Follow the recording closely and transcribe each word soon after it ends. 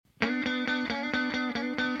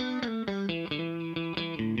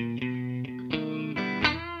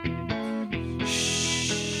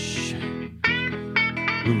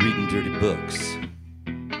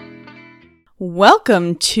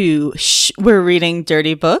Welcome to We're Reading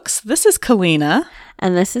Dirty Books. This is Kalina.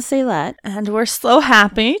 And this is Saylet. And we're so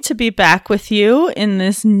happy to be back with you in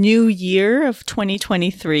this new year of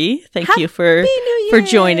 2023. Thank you for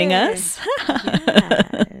joining us.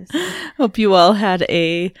 Yes. Hope you all had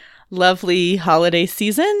a lovely holiday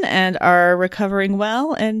season and are recovering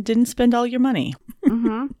well and didn't spend all your money.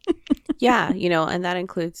 Mm-hmm. Yeah, and that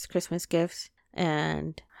includes Christmas gifts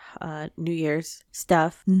and New Year's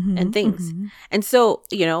stuff and things. And so,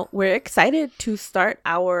 we're excited to start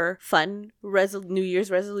our fun New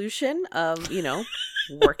Year's resolution of,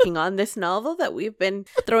 working on this novel that we've been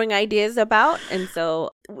throwing ideas about. And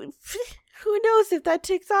so who knows if that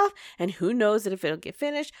takes off, and who knows if it'll get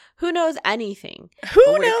finished. Who knows anything?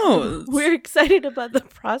 Who knows? We're excited about the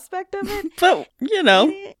prospect of it. But,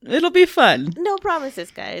 it'll be fun. No promises,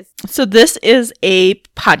 guys. So this is a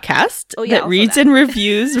podcast that reads and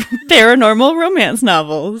reviews paranormal romance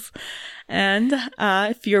novels. And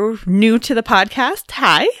if you're new to the podcast,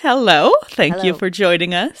 hi, hello. Thank you for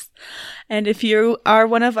joining us. And if you are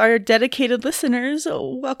one of our dedicated listeners,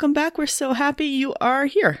 welcome back. We're so happy you are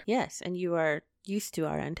here. Yes, and you are used to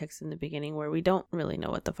our antics in the beginning where we don't really know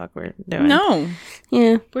what the fuck we're doing. No.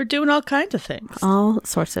 Yeah. We're doing all kinds of things. All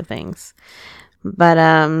sorts of things. But,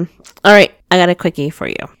 all right, I got a quickie for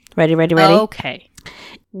you. Ready? Okay.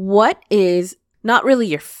 What is not really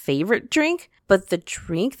your favorite drink, but the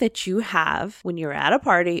drink that you have when you're at a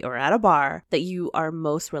party or at a bar that you are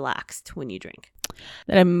most relaxed when you drink?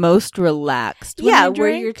 That I'm most relaxed when I drink?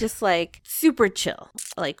 Where you're just like super chill,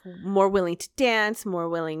 like more willing to dance, more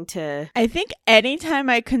willing to... I think anytime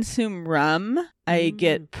I consume rum, I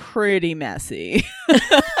get pretty messy.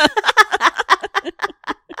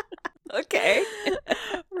 Okay.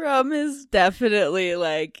 Rum is definitely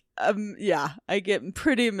like, I get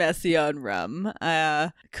pretty messy on rum.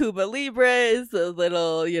 Cuba Libres, the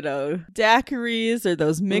little, daiquiris or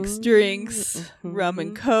those mixed drinks, rum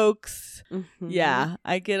and cokes. Yeah,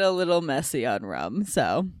 I get a little messy on rum.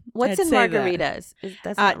 So what's in margaritas?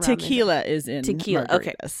 That's not tequila is in tequila.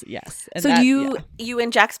 Margaritas. Okay, yes. And so you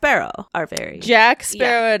and Jack Sparrow are very Jack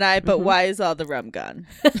Sparrow and I. But why is all the rum gone?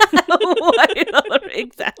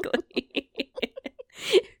 Exactly.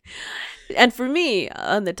 And for me,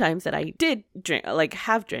 on the times that I did drink,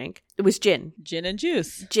 have drank, it was gin. Gin and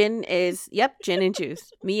juice. Gin and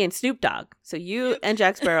juice. Me and Snoop Dogg. So you and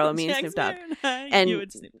Jack Sparrow, and me and Snoop Dogg. And you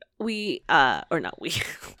and Snoop Dogg. We, or not we.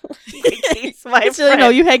 No,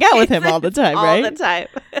 you hang out with him all the time, right? All the time.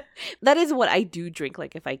 That is what I do drink,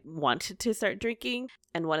 if I wanted to start drinking.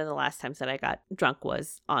 And one of the last times that I got drunk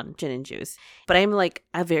was on gin and juice. But I'm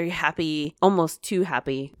a very happy, almost too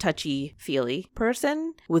happy, touchy-feely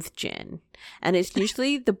person with gin. And it's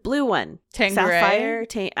usually the blue one. Tanqueray.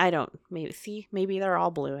 Sapphire. Maybe they're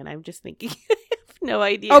all blue and I'm just thinking... No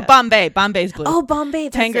idea. Oh, Bombay. Bombay's blue. Oh, Bombay.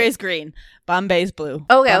 Tanqueray's green. Bombay's blue.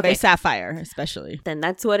 Okay, Bombay Sapphire, especially. Then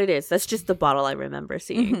that's what it is. That's just the bottle I remember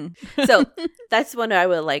seeing. So that's when I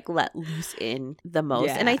would let loose in the most.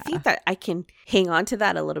 Yeah. And I think that I can hang on to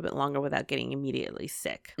that a little bit longer without getting immediately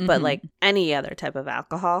sick. But any other type of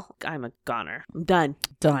alcohol, I'm a goner. I'm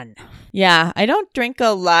done. Yeah, I don't drink a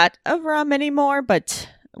lot of rum anymore, but...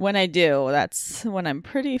 when I do, that's when I'm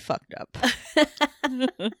pretty fucked up.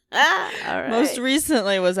 All right. Most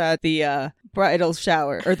recently was at the bridal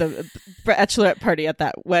shower or the bachelorette party at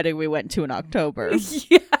that wedding we went to in October.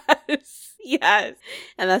 Yes.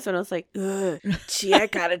 And that's when I was like, gee, I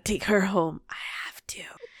gotta take her home. I have to.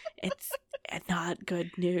 It's not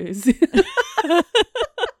good news.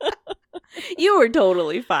 You were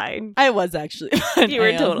totally fine. I was actually fine. You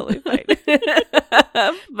were totally fine.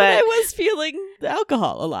 But I was feeling the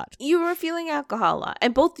alcohol a lot. You were feeling alcohol a lot.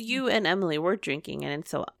 And both you and Emily were drinking. And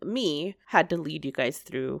so me had to lead you guys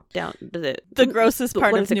through down the grossest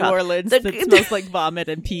part of New Orleans that smells like vomit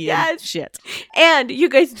and pee and shit. And you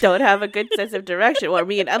guys don't have a good sense of direction. Well,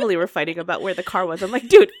 me and Emily were fighting about where the car was. I'm like,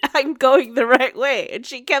 dude, I'm going the right way. And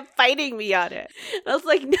she kept fighting me on it. And I was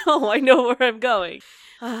like, no, I know where I'm going.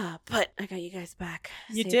 But I got you guys back.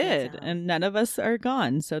 You did. And none of us are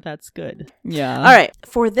gone. So that's good. Yeah. All right.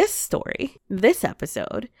 For this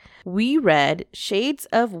episode, we read Shades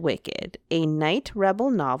of Wicked, a Night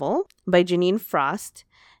Rebel novel by Janine Frost,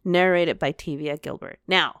 narrated by Tavia Gilbert.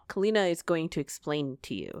 Now, Kalina is going to explain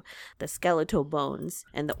to you the skeletal bones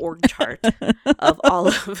and the org chart of all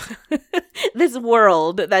of this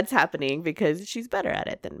world that's happening because she's better at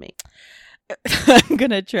it than me. I'm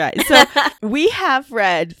going to try. So we have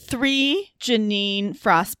read 3 Janine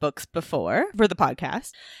Frost books before for the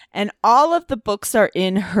podcast, and all of the books are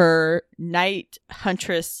in her Night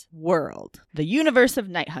Huntress world, the universe of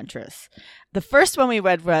Night Huntress. The first one we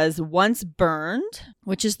read was Once Burned,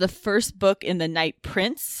 which is the first book in the Night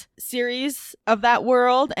Prince series of that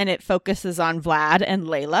world, and it focuses on Vlad and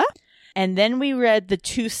Layla. And then we read the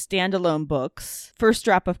 2 standalone books, First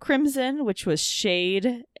Drop of Crimson, which was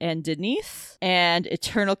Shade and Denise, and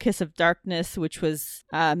Eternal Kiss of Darkness, which was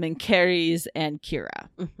Mincaries and Kira.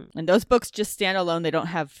 Mm-hmm. And those books just stand alone. They don't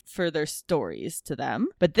have further stories to them.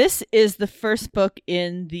 But this is the first book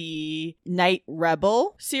in the Night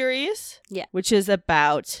Rebel series, which is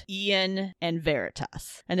about Ian and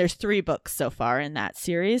Veritas. And there's 3 books so far in that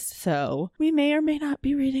series, so we may or may not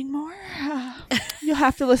be reading more. You'll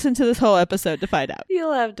have to listen to this whole episode to find out.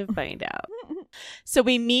 You'll have to find out. So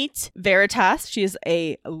we meet Veritas. She's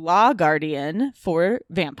a law guardian for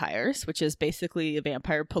vampires, which is basically a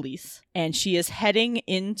vampire police. And she is heading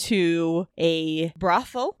into a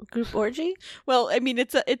brothel. Group orgy? Well, I mean,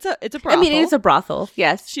 it's a brothel. I mean, it is a brothel,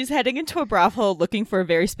 yes. She's heading into a brothel looking for a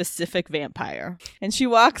very specific vampire. And she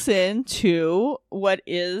walks into what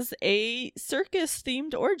is a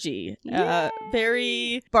circus-themed orgy.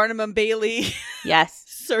 Very Barnum and Bailey. Yes.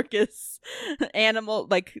 Circus. Animal,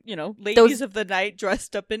 like, you know, ladies of the night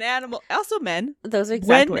dressed up in animal, also men. Those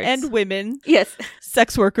exact words. And women. Yes.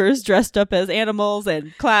 Sex workers dressed up as animals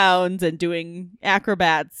and clowns and doing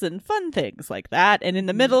acrobats and fun things like that. And in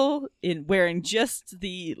the middle, in wearing just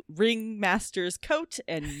the ringmaster's coat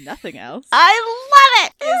and nothing else. I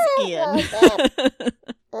love it! Is Ian.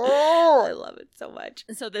 Oh, I love it so much.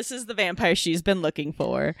 So this is the vampire she's been looking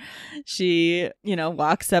for. She, you know,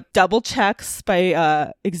 walks up, double checks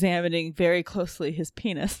by examining very closely his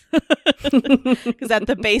penis. Because at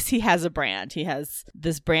the base he has a brand. He has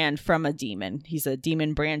this brand from a demon. He's a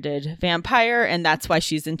demon branded vampire, and that's why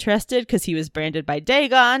she's interested, because he was branded by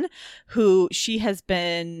Dagon, who she has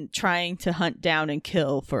been trying to hunt down and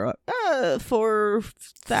kill for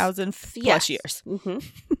 4,000 plus years. Mm-hmm.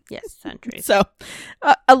 Yes, centuries. So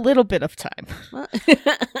a little bit of time.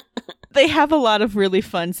 They have a lot of really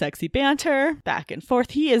fun, sexy banter back and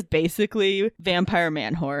forth. He is basically vampire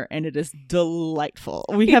man whore, and it is delightful.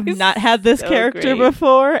 We have not had this character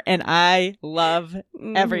before, and I love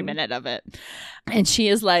every minute of it. And she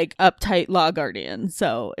is like uptight law guardian,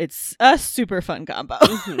 so it's a super fun combo.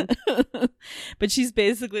 Mm-hmm. But she's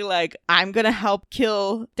basically like, I'm gonna help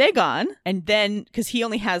kill Dagon, and then because he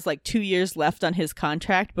only has like 2 years left on his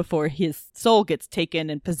contract before his soul gets taken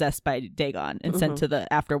and possessed by Dagon and sent to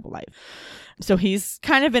the afterlife. So he's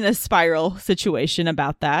kind of in a spiral situation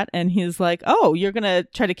about that. And he's like, oh, you're going to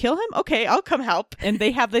try to kill him? Okay, I'll come help. And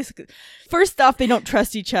they have this. First off, they don't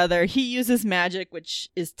trust each other. He uses magic, which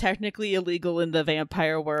is technically illegal in the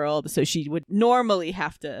vampire world. So she would normally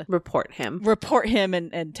have to report him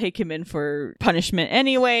and take him in for punishment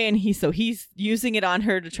anyway. And he's using it on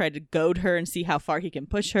her to try to goad her and see how far he can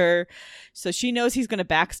push her. So she knows he's going to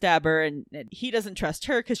backstab her, and he doesn't trust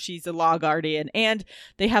her because she's a law guardian. And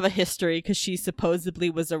they have a history because she supposedly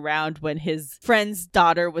was around when his friend's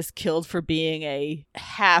daughter was killed for being a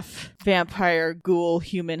half vampire ghoul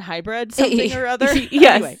human hybrid, something or other.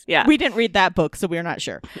 Yes, anyway, yeah. We didn't read that book, so we're not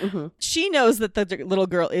sure. Mm-hmm. She knows that the little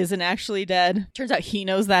girl isn't actually dead. Turns out he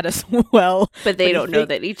knows that as well. But they don't know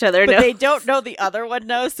that each other knows. But they don't know the other one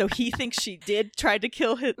knows, so he thinks she did try to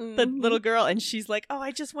kill the little girl, and she's like, oh,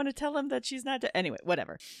 I just want to tell him that she's not dead. Anyway,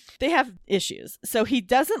 whatever. They have issues. So he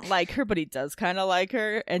doesn't like her, but he does kind of like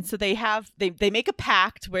her. And so they make a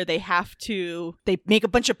pact where they make a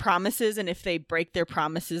bunch of promises, and if they break their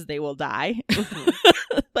promises, they will die.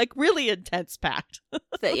 Mm-hmm. Like really intense pact.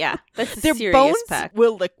 That's a their serious bones pact.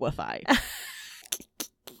 Will liquefy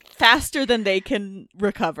faster than they can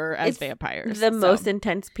recover as vampires. The most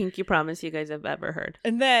intense pinky promise you guys have ever heard.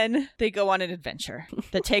 And then they go on an adventure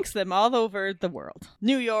that takes them all over the world.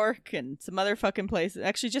 New York and some other fucking places.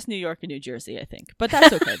 Actually, just New York and New Jersey, I think. But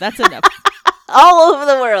that's okay. That's enough. All over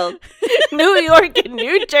the world. New York and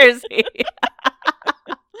New Jersey.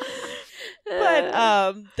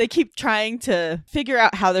 But they keep trying to figure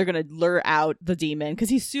out how they're going to lure out the demon because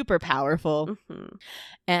he's super powerful. Mm-hmm.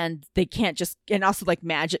 And they can't just, and also like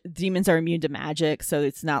magic, demons are immune to magic. So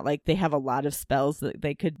it's not like they have a lot of spells that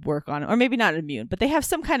they could work on, or maybe not immune, but they have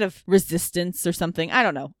some kind of resistance or something. I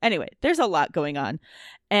don't know. Anyway, there's a lot going on.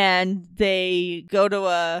 And they go to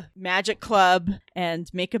a magic club and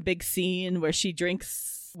make a big scene where she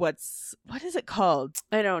drinks what is it called?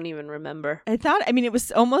 I don't even remember. It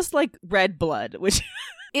was almost like red blood, which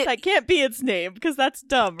That can't be its name because that's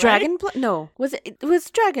dumb, right? Dragon blood? No. It was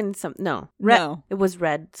dragon no. No. It was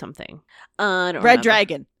red something. I don't Red remember.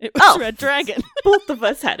 Dragon. It was Red Dragon. Both of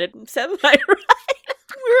us had it semi-right.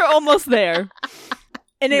 We were almost there.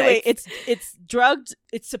 Anyway, Nice. it's drugged.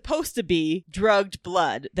 It's supposed to be drugged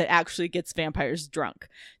blood that actually gets vampires drunk.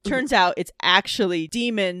 Turns out it's actually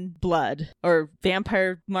demon blood or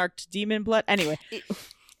vampire marked demon blood. Anyway,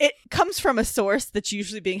 it comes from a source that's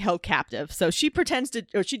usually being held captive. So she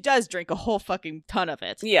she does drink a whole fucking ton of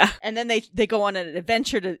it. Yeah. And then they go on an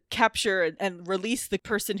adventure to capture and release the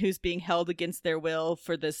person who's being held against their will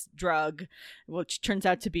for this drug, which turns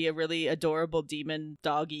out to be a really adorable demon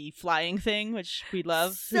doggy flying thing, which we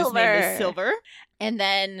love. Silver. Whose name is Silver. And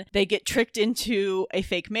then they get tricked into a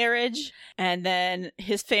fake marriage. And then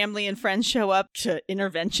his family and friends show up to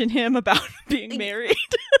intervention him about being married.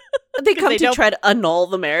 They come to try to annul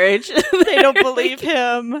the marriage. They don't believe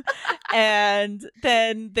him. And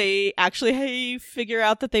then they actually figure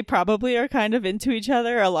out that they probably are kind of into each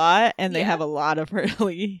other a lot. And they have a lot of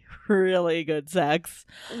really, really good sex.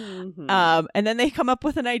 Mm-hmm. And then they come up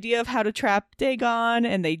with an idea of how to trap Dagon.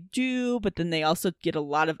 And they do. But then they also get a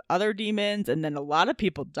lot of other demons. And then a lot of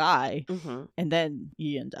people die. Mm-hmm. And then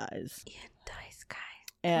Ian dies.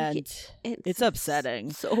 And it's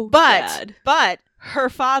upsetting. So bad. But her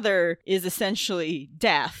father is essentially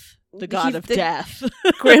death, the god of death.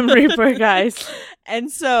 Grim Reaper, guys.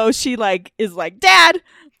 And so she is like, Dad,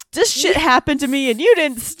 this shit happened to me and you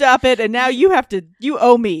didn't stop it. And now you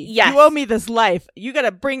owe me. Yes. You owe me this life. You got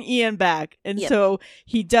to bring Ian back. And so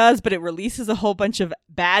he does, but it releases a whole bunch of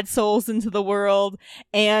bad souls into the world.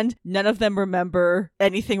 And none of them remember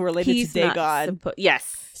anything related to Dagon.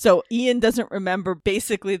 Yes. So Ian doesn't remember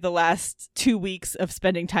basically the last 2 weeks of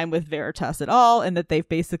spending time with Veritas at all, and that they've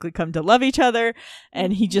basically come to love each other.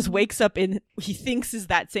 And he just wakes up he thinks is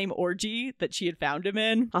that same orgy that she had found him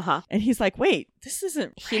in. Uh-huh. And he's like, wait, this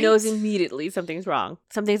isn't right. He knows immediately something's wrong.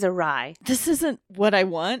 Something's awry. This isn't what I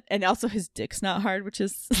want. And also his dick's not hard, which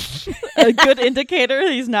is a good indicator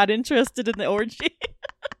he's not interested in the orgy.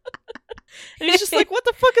 And he's just like, what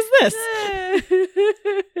the fuck is this?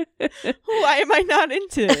 Why am I not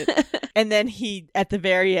into it? And then he, at the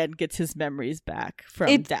very end, gets his memories back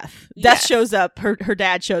from Death. Death shows up. Her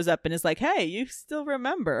dad shows up and is like, hey, you still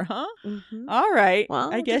remember, huh? Mm-hmm. All right.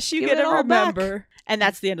 Well, I guess you get to remember. Back. And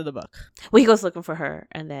that's the end of the book. Well, he goes looking for her,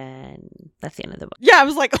 and then that's the end of the book. Yeah, I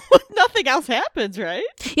was like, nothing else happens, right?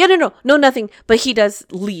 Yeah, no, nothing. But he does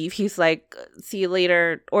leave. He's like, see you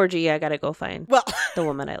later, orgy. I gotta go find the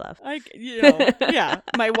woman I love.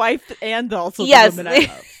 My wife and also the woman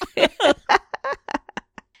I love.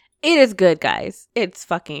 It is good, guys. It's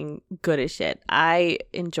fucking good as shit. I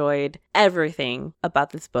enjoyed everything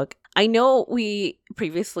about this book. I know we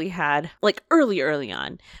previously had, early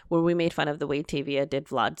on, where we made fun of the way Tavia did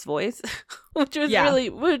Vlad's voice, which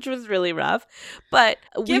was really rough. But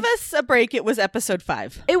give us a break. It was episode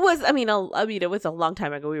 5. It was, it was a long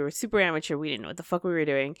time ago. We were super amateur. We didn't know what the fuck we were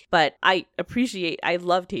doing. But I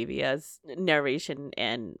love Tavia's narration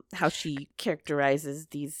and how she characterizes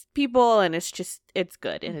these people. And it's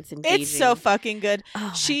good and it's engaging. It's so fucking good.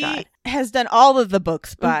 Oh, she has done all of the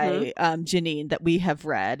books by Janine that we have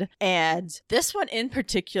read. And this one in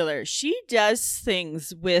particular, she does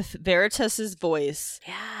things with Veritas's voice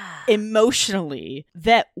emotionally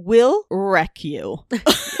that will wreck you.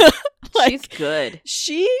 She's good.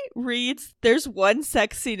 She reads, there's one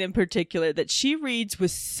sex scene in particular that she reads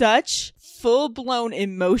with such full-blown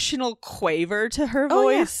emotional quaver to her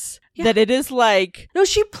voice. Yeah. That it is like... No,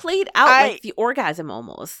 she played out the orgasm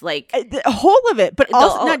almost. The whole of it, but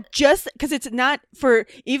also not just... Because it's not for...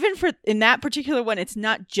 Even for... In that particular one, it's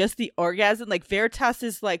not just the orgasm. Veritas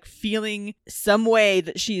is feeling some way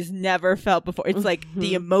that she's never felt before. It's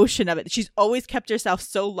the emotion of it. She's always kept herself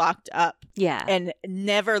so locked up. Yeah. And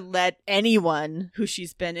never let anyone who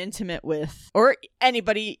she's been intimate with, or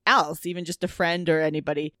anybody else, even just a friend or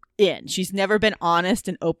anybody, in. She's never been honest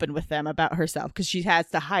and open with them about herself because she has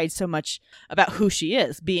to hide so much about who she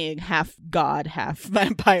is, being half god, half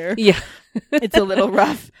vampire. Yeah. It's a little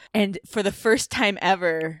rough. And for the first time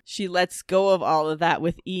ever, she lets go of all of that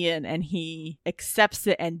with Ian, and he accepts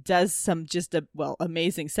it and does some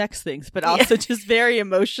amazing sex things, but also just very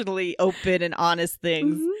emotionally open and honest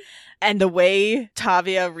things. Mm-hmm. And the way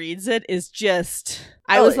Tavia reads it is just...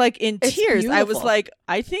 I was in tears. Beautiful. I was like,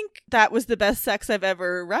 I think that was the best sex I've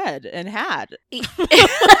ever read and had.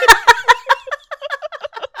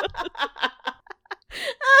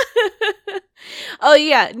 Oh,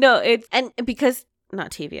 yeah. No, it's... And because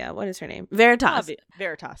not Tavia. What is her name? Veritas.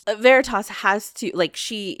 Veritas. Veritas has to, like,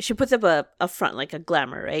 she puts up a front, like a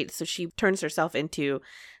glamour, right? So she turns herself into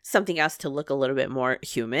something else to look a little bit more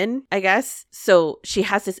human, I guess. So she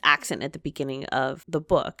has this accent at the beginning of the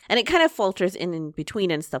book, and it kind of falters in between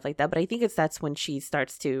and stuff like that. But I think that's when she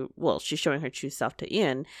starts to, well, she's showing her true self to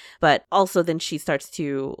Ian, but also then she starts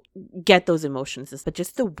to get those emotions. But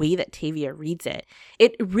just the way that Tavia reads it,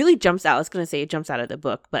 it really jumps out. I was going to say it jumps out of the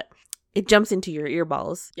book, but it jumps into your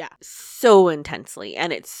earballs so intensely,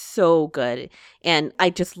 and it's so good. And I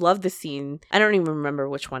just love the scene. I don't even remember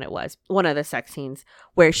which one it was. One of the sex scenes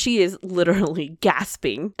where she is literally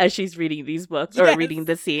gasping as she's reading these books or reading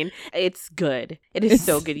the scene. It's good. It's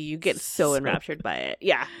so good. You get so enraptured by it.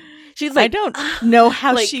 Yeah. She's like, I don't know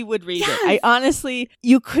how she would read it. I honestly,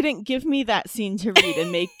 you couldn't give me that scene to read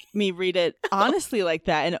and make me read it honestly like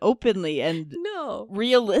that and openly and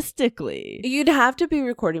realistically. You'd have to be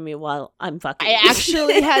recording me while I'm fucking. I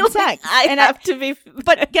actually had sex.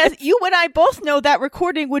 But guess you and I both know that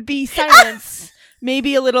recording would be silence.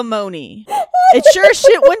 Maybe a little moany. It sure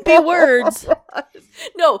shit wouldn't be words.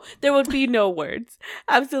 No, there would be no words.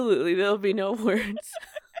 Absolutely, there would be no words.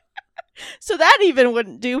 So that even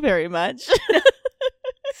wouldn't do very much.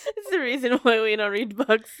 It's the reason why we don't read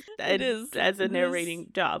books. It is as a narrating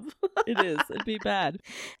job. It is. It'd be bad.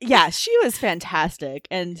 Yeah, she was fantastic.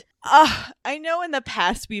 And I know in the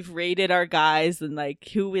past we've rated our guys and like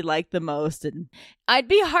who we like the most. And I'd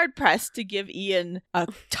be hard pressed to give Ian a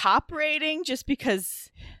top rating just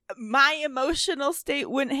because my emotional state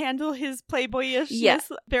wouldn't handle his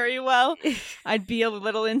playboyishness very well. I'd be a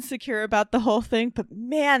little insecure about the whole thing. But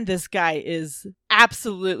man, this guy is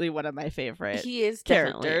absolutely one of my favorite He is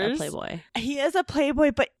characters. Definitely a playboy. He is a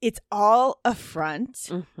playboy, but it's all a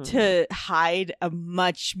front to hide a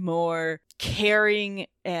much more caring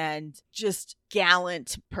and just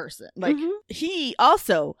gallant person. Like he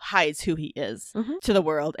also hides who he is to the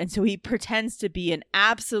world, and so he pretends to be an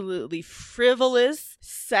absolutely frivolous,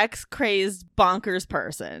 sex-crazed, bonkers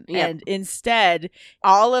person. And instead,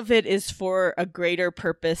 all of it is for a greater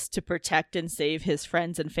purpose to protect and save his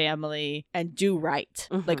friends and family and do right.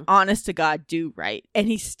 Like, honest to God, do right. And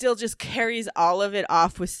he still just carries all of it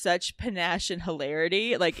off with such panache and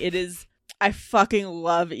hilarity. Like, it is... I fucking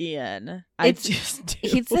love Ian.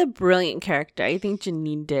 He's a brilliant character. I think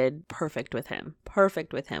Janine did perfect with him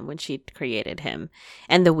when she created him.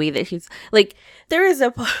 And the way that he's like, there's a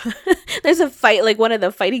fight, like one of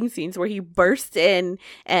the fighting scenes where he bursts in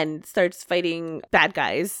and starts fighting bad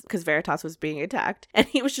guys because Veritas was being attacked. And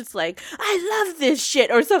he was just like, I love this shit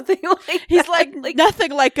or something like He's that. like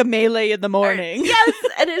nothing like a melee in the morning. Yes.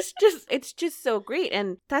 And it's just so great.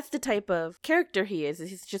 And that's the type of character he is.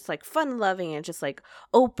 He's just like fun loving and just like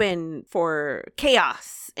open for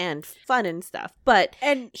chaos and fun and stuff. But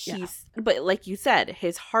like you said,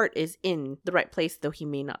 his heart is in the right place, though he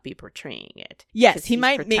may not be portraying it. Yes, he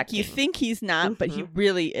might make you think he's not, but he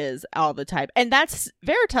really is all the time. And that's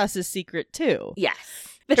Veritas's secret too. Yes.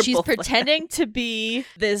 She's pretending to be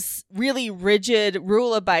this really rigid,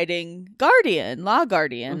 rule-abiding law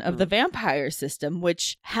guardian of the vampire system,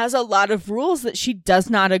 which has a lot of rules that she does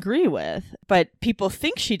not agree with. But people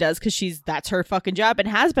think she does because that's her fucking job and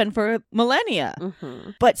has been for millennia.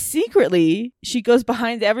 But secretly, she goes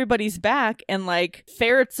behind everybody's back and like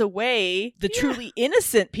ferrets away the truly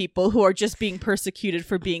innocent people who are just being persecuted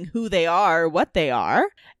for being who they are, what they are.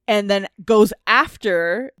 And then goes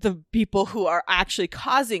after the people who are actually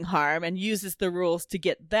causing harm and uses the rules to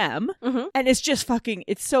get them. And it's just fucking,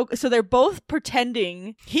 it's so they're both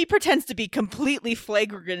pretending. He pretends to be completely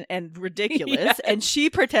flagrant and ridiculous. And she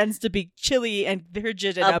pretends to be chilly and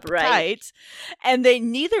rigid and uptight. And they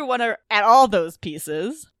neither one are at all those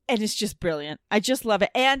pieces. And it's just brilliant. I just love it.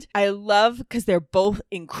 And I love because they're both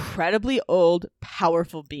incredibly old,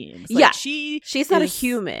 powerful beings. Like she's not a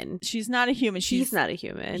human. She's not a human. He's not a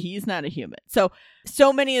human. He's not a human.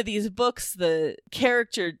 So many of these books, the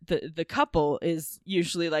character, the couple is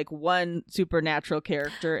usually like one supernatural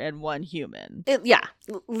character and one human. At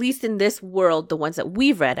least in this world, the ones that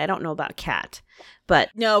we've read. I don't know about Kat, but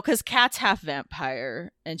no, because Kat's half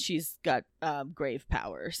vampire and she's got grave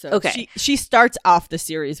power. So she starts off the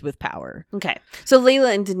series with power. Okay, so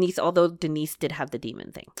Layla and Denise, although Denise did have the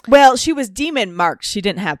demon thing. Well, she was demon marked. She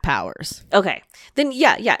didn't have powers. Okay, then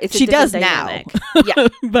it's she does dynamic. Now.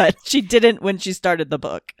 But she didn't when she started the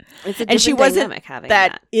book. And she wasn't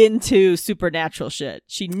that into supernatural shit.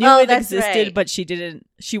 She knew it existed, but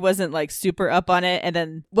she wasn't like super up on it. And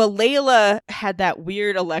then, Layla had that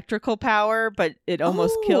weird electrical power, but it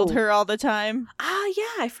almost killed her all the time.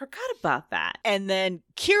 I forgot about that. And then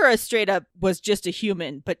Kira straight up was just a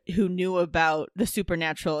human, but who knew about the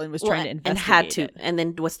supernatural and was trying to investigate and had to, it. and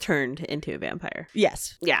then was turned into a vampire.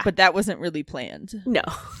 Yes. Yeah. But that wasn't really planned. No.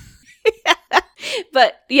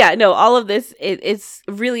 But yeah, no, all of this, it's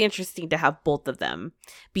really interesting to have both of them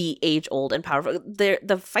be age old and powerful.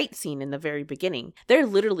 The fight scene in the very beginning, they're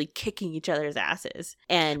literally kicking each other's asses,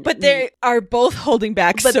 but they are both holding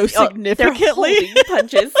back so significantly. They're holding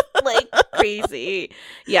punches like crazy.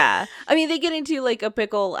 Yeah, I mean, they get into like a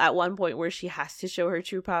pickle at one point where she has to show her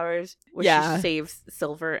true powers, where she saves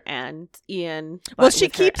Silver and Ian. Well, she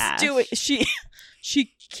keeps doing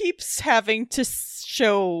she keeps having to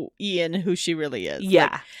show Ian who she really is.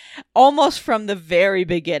 Yeah. Like, almost from the very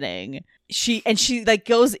beginning. She like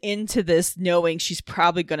goes into this knowing she's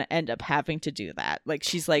probably going to end up having to do that. Like,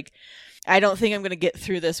 she's like, I don't think I'm going to get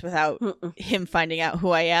through this without him finding out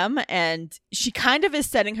who I am. And she kind of is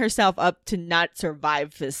setting herself up to not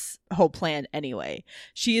survive this whole plan anyway.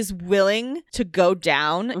 She is willing to go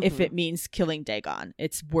down if it means killing Dagon.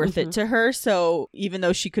 It's worth it to her. So even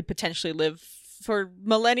though she could potentially live for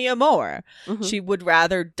millennia more, she would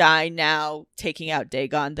rather die now taking out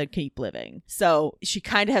Dagon than keep living. So she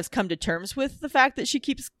kind of has come to terms with the fact that she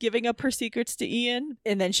keeps giving up her secrets to Ian,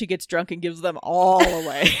 and then she gets drunk and gives them all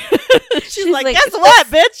away. She's like, guess what,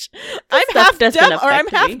 bitch? I'm half devil or I'm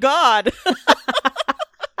half God.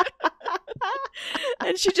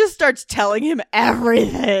 And she just starts telling him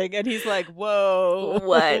everything. And he's like, whoa.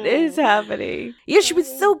 What is happening? Yeah, she was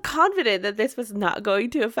so confident that this was not going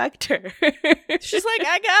to affect her. She's like,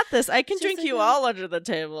 I got this. I can drink you all under the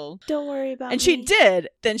table. Don't worry about me. And she did.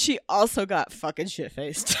 Then she also got fucking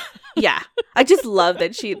shit-faced. Yeah. I just love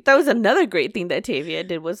that that was another great thing that Tavia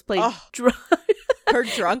did, was play drunk. Her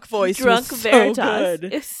drunk voice was so good.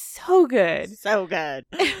 It's so good. So good.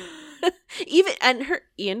 And her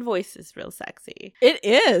Ian voice is real sexy. It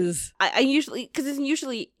is. I usually, because it's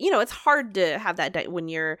usually, it's hard to have that when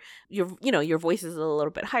your voice is a little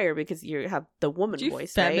bit higher because you have the woman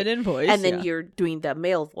voice, feminine right? voice, and then you're doing the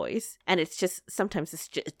male voice, and it's just sometimes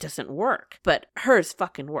it doesn't work. But hers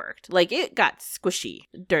fucking worked. Like, it got squishy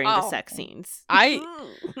during the sex scenes.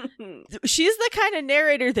 She's the kind of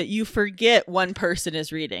narrator that you forget one person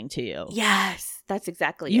is reading to you. Yes. That's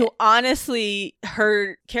exactly it. Honestly,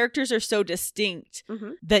 her characters are so distinct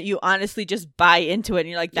that you honestly just buy into it and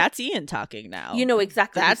you're like, that's Ian talking now. You know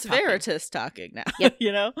exactly. That's Veritas talking now. Yep.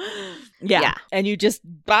 Yeah. And you just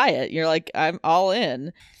buy it. You're like, I'm all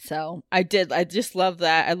in. So I just love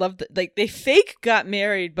that. I love that, like, they fake got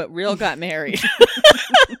married, but real got married.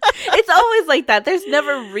 It's always like that. There's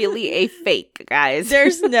never really a fake, guys.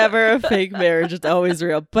 There's never a fake marriage. It's always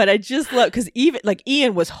real. But I just love, because even like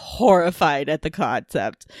Ian was horrified at the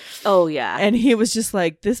concept. Oh yeah. And he was just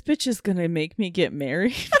like, this bitch is gonna make me get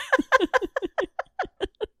married.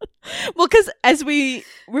 Well, because as we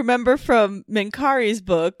remember from Minkari's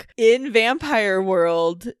book, in vampire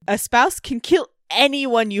world, a spouse can kill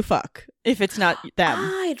anyone you fuck if it's not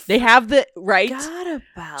them. They have the right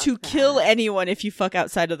to kill anyone if you fuck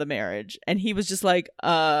outside of the marriage. And he was just like,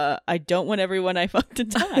 I don't want everyone I fuck to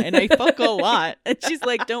die, and I fuck a lot. And she's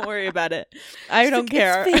like, don't worry about it. I don't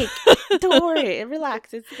care. It's fake. Don't worry.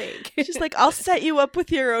 Relax. It's fake. She's like, I'll set you up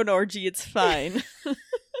with your own orgy. It's fine.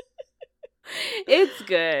 It's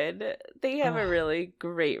good. They have a really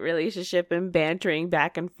great relationship and bantering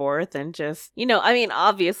back and forth, and just,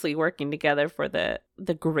 obviously working together for the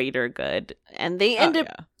greater good. And they end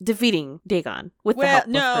up defeating Dagon with the help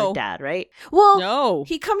of her dad, right? Well, no.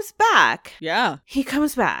 He comes back. Yeah. He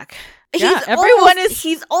comes back. Yeah,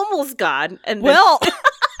 he's almost God. And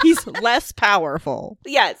he's less powerful.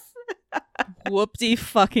 Yes. Whoop-de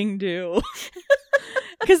fucking do.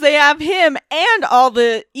 Because they have him and all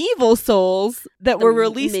the evil souls that were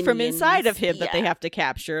released from inside of him that they have to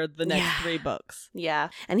capture the next 3 books. Yeah.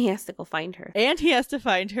 And he has to go find her. And he has to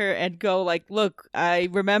find her and go like, look, I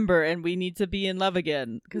remember, and we need to be in love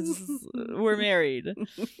again because we're married.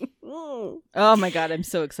 Oh my God, I'm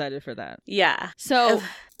so excited for that. Yeah. So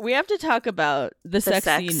we have to talk about the sex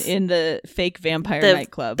scene in the fake vampire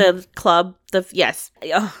nightclub. The club. Yes.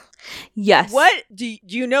 Yes. What do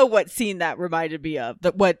you know what scene that reminded me of?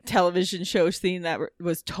 What television show scene that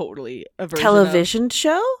was totally a version television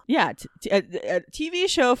show? Yeah, a TV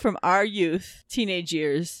show from our youth, teenage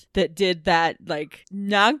years, that did that, like,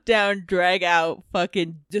 knock down, drag out,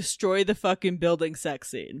 fucking destroy the fucking building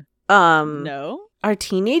sex scene. No. Our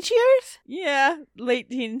teenage years? Yeah, late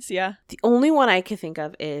teens, yeah. The only one I could think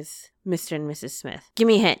of is Mr. and Mrs. Smith. Give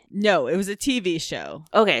me a hint. No, it was a TV show.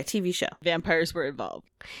 Okay, a TV show. Vampires were involved.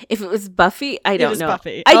 If it was Buffy, I don't know.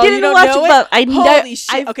 Buffy. I didn't watch Buffy. Holy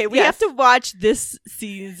shit. Okay, we have to watch this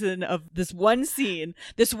season of this one scene,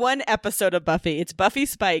 this one episode of Buffy. It's Buffy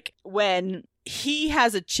Spike when he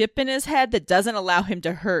has a chip in his head that doesn't allow him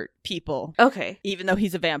to hurt people. Okay. Even though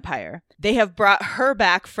he's a vampire. They have brought her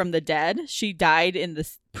back from the dead. She died in the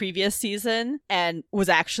previous season and was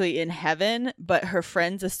actually in heaven, but her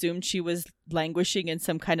friends assumed she was languishing in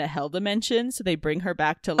some kind of hell dimension, so they bring her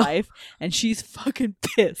back to life, and she's fucking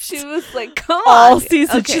pissed. She was like, come on. All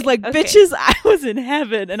season. Okay, she's like, bitches, I was in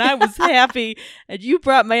heaven, and I was happy, and you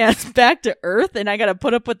brought my ass back to Earth, and I gotta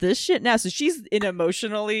put up with this shit now. So she's in an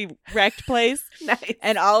emotionally wrecked place. Nice.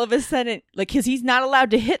 And all of a sudden, like, because he's not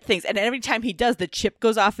allowed to hit things, and every time he does, the chip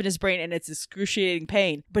goes off in his brain, and it's excruciating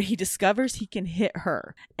pain, but he discovers he can hit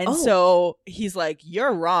her. And so he's like,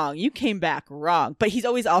 you're wrong. You came back wrong. But he's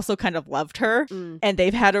always also kind of loved her. And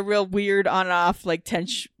they've had a real weird on and off, like,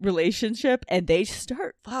 tense relationship. And they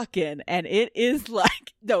start fucking. And it is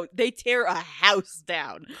like, no, they tear a house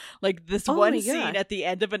down. Like, this one scene at the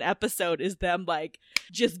end of an episode is them, like,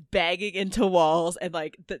 just banging into walls. And,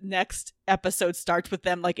 like, the next episode starts with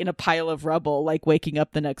them, like, in a pile of rubble, like, waking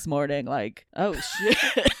up the next morning. Like, oh, shit.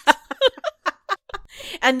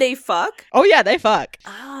 And they fuck? Oh, yeah, they fuck.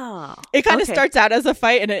 Oh. It kind of starts out as a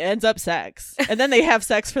fight and it ends up sex. And then they have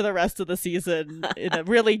sex for the rest of the season in a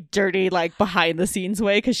really dirty, like, behind the scenes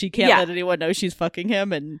way because she can't let anyone know she's fucking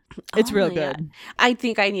him. And it's real good. God. I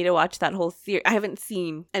think I need to watch that whole series. I haven't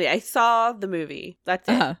seen. I saw the movie. That's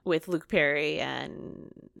it. With Luke Perry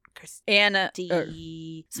and Anna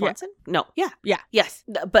Swanson? No. Yeah. Yes.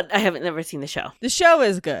 But I haven't never seen the show. The show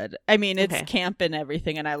is good. I mean, it's camp and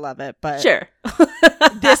everything, and I love it. But sure.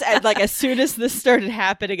 This, like, as soon as this started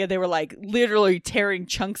happening, and they were like literally tearing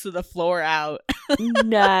chunks of the floor out.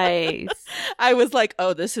 Nice. I was like,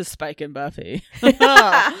 oh, this is Spike and Buffy.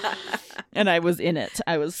 And I was in it.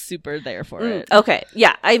 I was super there for it. Okay.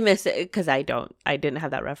 Yeah. I miss it because I didn't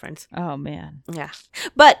have that reference. Oh, man. Yeah.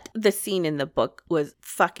 But the scene in the book was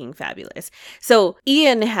fucking fabulous. So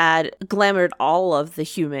Ian had glamoured all of the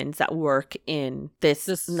humans that work in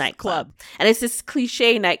this nightclub. And it's this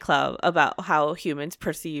cliche nightclub about how humans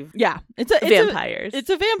perceive vampires. It's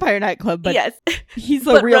a vampire nightclub, but yes. He's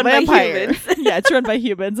a real vampire. Yeah, it's run by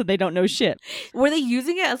humans and they don't know shit. Were they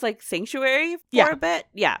using it as like sanctuary for a bit?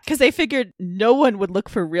 Yeah. Because they figured no one would look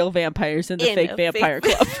for real vampires in the fake vampire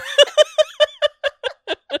club.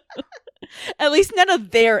 At least none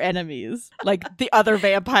of their enemies, like the other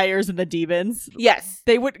vampires and the demons. Yes.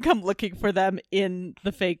 They wouldn't come looking for them in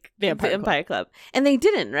the fake vampire club. And they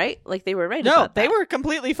didn't, right? Like, they were right about that. No, they were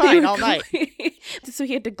completely fine all night. So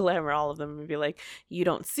he had to glamour all of them and be like, you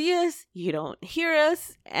don't see us, you don't hear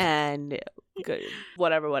us, and good,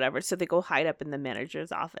 whatever. So they go hide up in the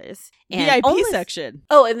manager's office. And VIP section.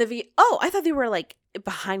 Oh, and I thought they were like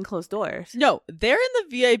behind closed doors. No, they're in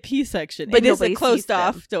the VIP section. But it is a closed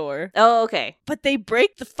off door. Oh, okay. But they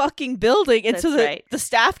break the fucking building, and so the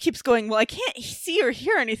staff keeps going, well, I can't see or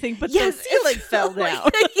hear anything, but the ceiling fell down.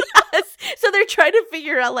 Yes. So they're trying to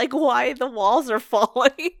figure out like why the walls are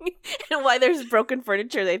falling and why there's broken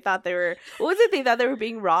furniture. They thought they were they thought they were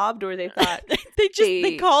being robbed, or they thought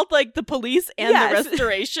they called like the police and the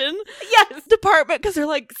restoration department because they're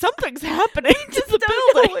like, something's happening to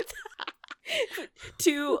the building.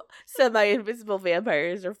 Two semi-invisible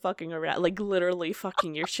vampires are fucking around, like literally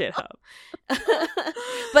fucking your shit up.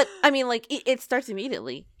 But I mean, like, it starts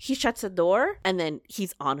immediately. He shuts the door and then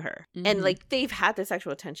he's on her. And like, they've had the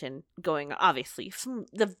sexual tension going, obviously, from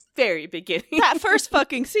the very beginning. That first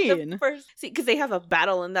fucking scene. Because they have a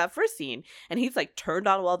battle in that first scene, and he's like turned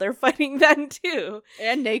on while they're fighting then too.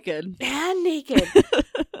 And naked.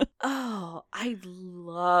 Oh, I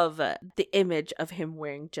love the image of him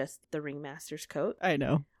wearing just the ringmaster's coat. I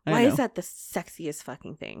know. Why is that the sexiest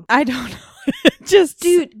fucking thing? I don't know. Just,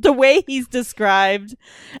 dude, the way he's described,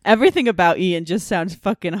 everything about Ian just sounds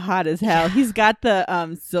fucking hot as hell. He's got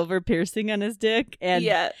the silver piercing on his dick,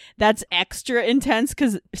 and that's extra intense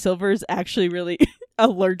because Silver's actually really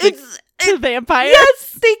allergic to vampires.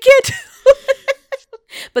 Yes, they get.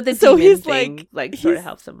 But the demon he's thing, like sort of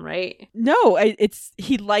helps him, right? No,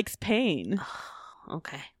 he likes pain.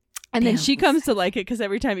 Okay. And then she comes to like it because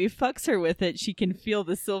every time he fucks her with it, she can feel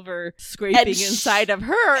the silver scraping inside of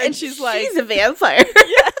her. And she's like... She's a vampire.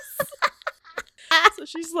 Yes. So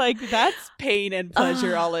she's like, that's pain and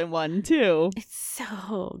pleasure all in one, too. It's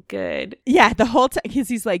so good. Yeah, the whole time, because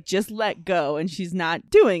he's like, just let go. And she's not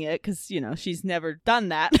doing it because, she's never done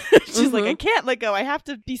that. She's like, I can't let go. I have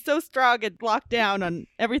to be so strong and locked down on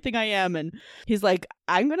everything I am. And he's like,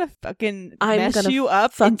 I'm going to fucking mess you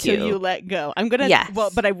up until you let go. I'm going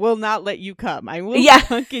to, but I will not let you come. I will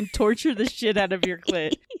fucking torture the shit out of your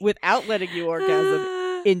clit without letting you orgasm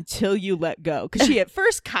until you let go. Because she at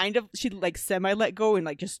first she like semi let go and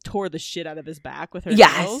like just tore the shit out of his back with her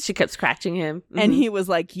nails. She kept scratching him. And he was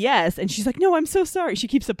like, yes. And she's like, no, I'm so sorry. She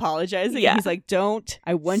keeps apologizing. And he's like, don't.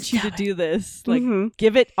 I want you to do this. Like,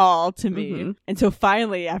 give it all to me. And so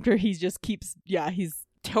finally, after he just keeps, he's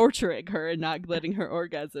torturing her and not letting her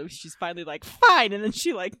orgasm, she's finally like, fine. And then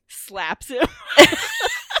she like slaps him.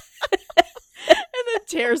 And then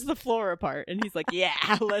tears the floor apart. And he's like,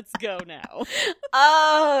 yeah, let's go now.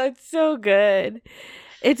 Oh, it's so good.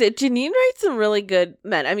 Janine writes some really good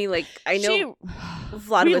men. I mean, like, I know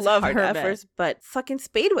Vlad was hard at first, but fucking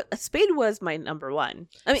Spade was my number one.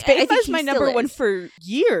 I mean, Spade was my number one for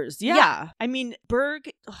years. Yeah. I mean,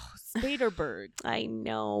 Berg, Spade or Berg? I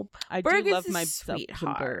know. Berg do love myself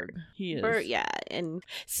some Berg. He is. Berg, and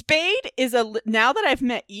Spade is now that I've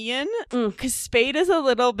met Ian, because Spade is a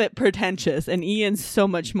little bit pretentious and Ian's so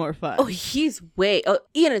much more fun.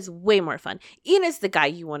 Ian is way more fun. Ian is the guy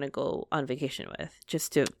you want to go on vacation with,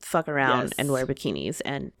 just to fuck around and wear bikinis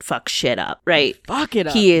and fuck shit up, right? Fuck it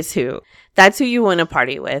up. He is that's who you want to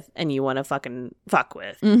party with and you want to fucking fuck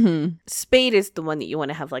with. Spade is the one that you want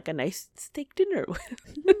to have like a nice steak dinner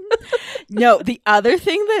with. No, the other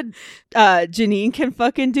thing that Janine can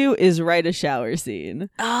fucking do is write a shower scene.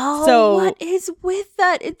 Oh, so what is with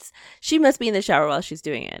that? She must be in the shower while she's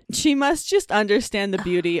doing it. She must just understand the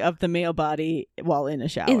beauty of the male body while in a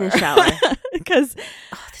shower. In the shower. Because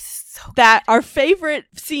that our favorite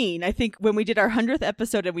scene, I think when we did our 100th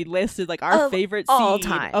episode and we listed like our favorite scene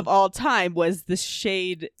of all time was the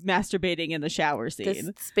Shade masturbating in the shower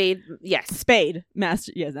scene. Spade, yes. Spade. Not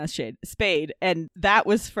Shade. Spade. And that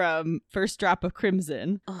was from First Drop of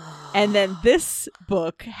Crimson. Oh. And then this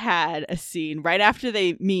book had a scene right after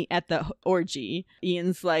they meet at the orgy.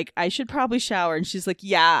 Ian's like, I should probably shower. And she's like,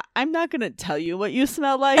 yeah, I'm not going to tell you what you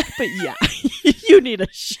smell like, but yeah, you need a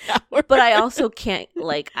shower. But I also can't,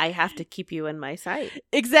 like, I have to keep you in my sight.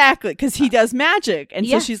 Exactly, because he does magic. And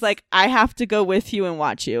so she's like, I have to go with you and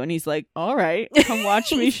watch you. And he's like, all right, come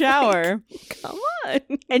watch me shower. Like, come on.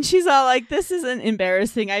 And she's all like, this isn't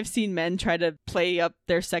embarrassing. I've seen men try to play up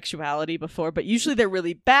their sexuality before, but usually they're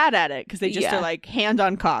really bad at it because they just are like hand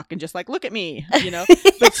on cock and just like, look at me,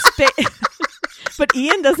 But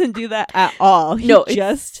Ian doesn't do that at all. He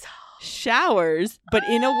just showers, but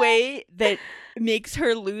in a way that makes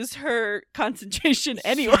her lose her concentration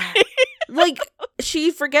anyway. Like, she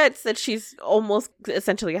forgets that she's almost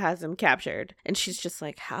essentially has him captured. And she's just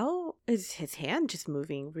like, how is his hand just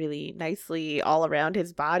moving really nicely all around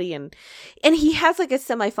his body? And he has like a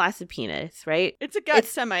semi-flaccid penis, right? It's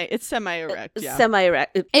semi-erect, yeah.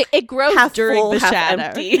 Semi-erect. It grows half during full, the half shadow.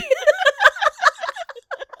 Empty.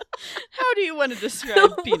 How do you want to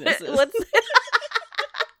describe penises?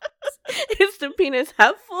 Is the penis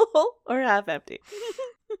half full or half empty?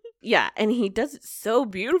 Yeah, and he does it so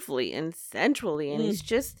beautifully and sensually, and he's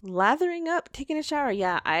just lathering up, taking a shower.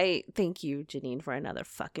 Yeah, I thank you, Janine, for another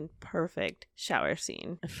fucking perfect shower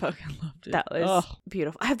scene. I fucking loved it. That was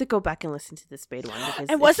beautiful. I have to go back and listen to the Spade one. Because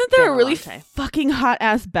and wasn't there a really fucking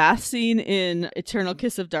hot-ass bath scene in Eternal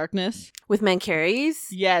Kiss of Darkness? With Mancaries?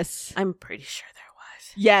 Yes. I'm pretty sure there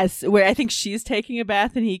was. Yes, where I think she's taking a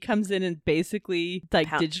bath and he comes in and basically like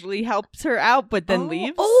digitally helps her out, but then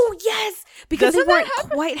leaves. Oh yes, because they weren't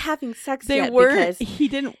quite having sex yet. They weren't. He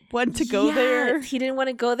didn't want to go there. He didn't want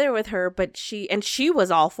to go there with her, but she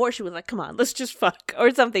was all for it. She was like, "Come on, let's just fuck"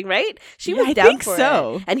 or something, right? She was down for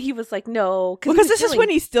it, and he was like, "No," because this is when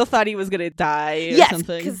he still thought he was gonna die. Or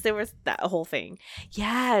something. Because there was that whole thing.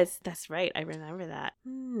 Yes, that's right. I remember that.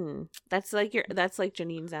 That's like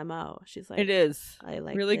Janine's MO. She's like, it is. I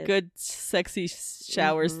like really good sexy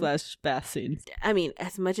shower / bath scenes. I mean,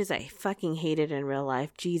 as much as I fucking hate it in real life,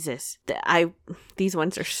 Jesus, these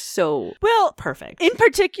ones are so perfect. In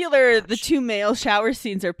particular, the two male shower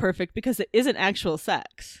scenes are perfect because it isn't actual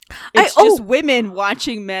sex. It's just women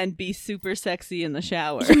watching men be super sexy in the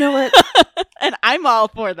shower. You know what? And I'm all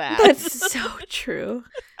for that. That's so true.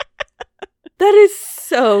 That is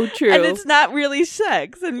so true. And it's not really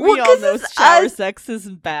sex. And we all know shower sex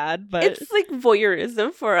isn't bad, but it's like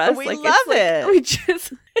voyeurism for us. We love it. We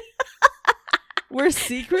just we're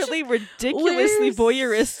secretly ridiculously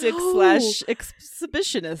voyeuristic /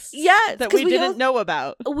 exhibitionists. Yeah, that we didn't know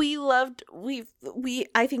about. I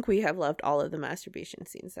think we have loved all of the masturbation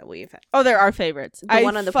scenes that we've had. Oh, they're our favorites. The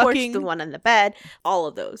one on the porch, the one on the bed, all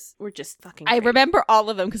of those were just fucking great. I remember all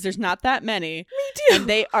of them because there's not that many. Me too. And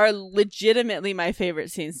they are legitimately my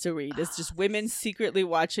favorite scenes to read. It's just women secretly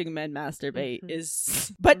watching men masturbate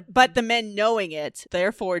but the men knowing it.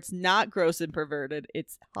 Therefore, it's not gross and perverted.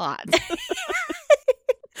 It's hot.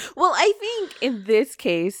 Well, I think in this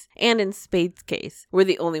case and in Spade's case, we're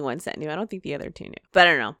the only ones that knew. I don't think the other two knew. But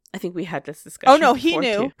I don't know. I think we had this discussion. Oh, no, he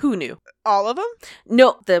knew. Too. Who knew? All of them?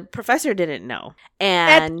 No, the professor didn't know.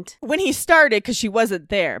 And when he started, because she wasn't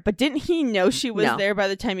there. But didn't he know she was there by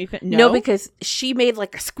the time he finished? No, because she made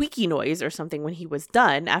like a squeaky noise or something when he was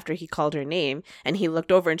done after he called her name. And he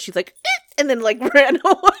looked over and she's like, and then like ran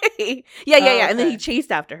away. Yeah. Okay. And then he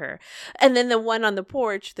chased after her. And then the one on the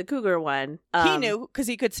porch, the cougar one. He knew because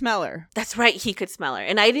he could smell her. That's right. He could smell her.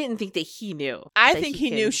 And I didn't think that he knew. I think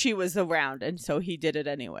he knew she was around. And so he did it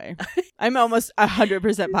anyway. I'm almost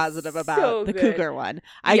 100% positive about the cougar one.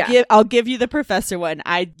 I'll give you the professor one.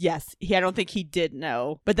 I don't think he did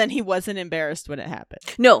know. But then he wasn't embarrassed when it happened.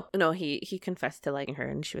 No, he confessed to liking her.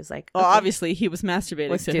 And she was like, okay. Well, obviously he was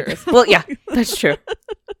masturbating to her. Well, yeah, that's true.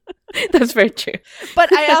 That's very true.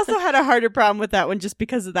 But I also had a harder problem with that one just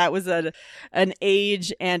because that was an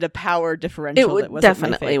age and a power differential. It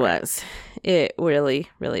definitely was. It really,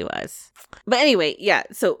 really was. But anyway, yeah.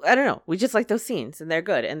 So I don't know. We just like those scenes and they're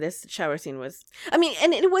good. And this shower scene was, I mean,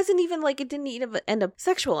 and it wasn't even like it didn't even end up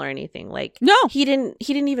sexual or anything. Like, no, he didn't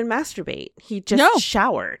even masturbate. He just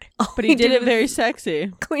showered. But he did it very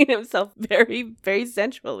sexy. Clean himself very, very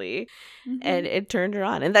sensually. Mm-hmm. And it turned her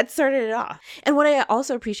on. And that started it off. And what I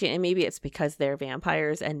also appreciate, and maybe it's because they're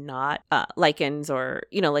vampires and not lichens or,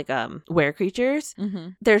 like were creatures. Mm-hmm.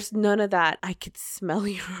 There's none of that I could smell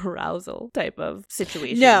your arousal type of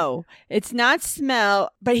situation. No, it's not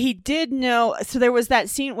smell, but he did know. So there was that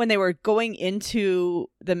scene when they were going into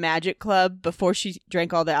the magic club before she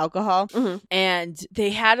drank all the alcohol. Mm-hmm. And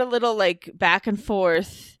they had a little like back and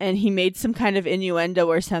forth and he made some kind of innuendo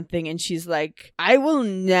or something. And she's like, I will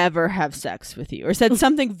never have sex with you, or said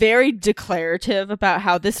something very declarative about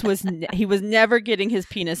how this was he was never getting his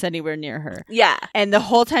penis anywhere near her. Yeah. And the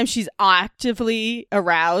whole time she's actively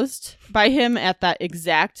aroused by him at that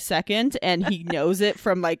exact second, and he knows it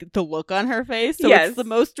from like the look on her face. So it's the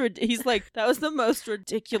most he's like, that was the most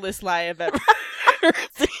ridiculous lie I've ever heard.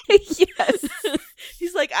 Yes.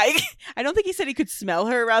 He's like, I don't think he said he could smell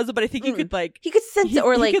her arousal, but I think he could like he could sense it,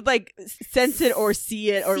 or like he could like sense it or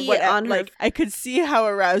see it or what on like her. I could see how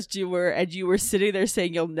aroused you were, and you were sitting there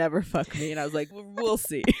saying you'll never fuck me, and I was like, we'll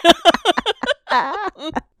see.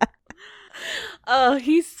 Oh,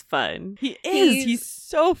 he's fun. He is. He's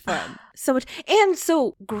so fun. So much. And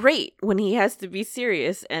so great when he has to be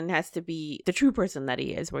serious and has to be the true person that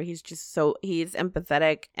he is, where he's just he's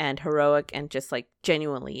empathetic and heroic and just like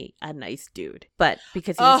genuinely a nice dude. But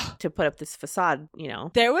because he's to put up this facade,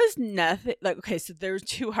 There was nothing like, okay, so there was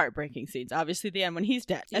two heartbreaking scenes. Obviously the end when he's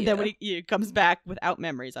dead. And then when he comes back without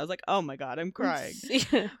memories, I was like, oh my God, I'm crying.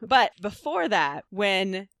 But before that,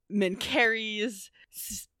 when Mincaries,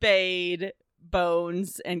 Spade,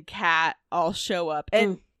 Bones, and Kat all show up.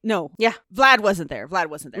 And Vlad wasn't there.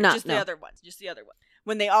 Just the other ones.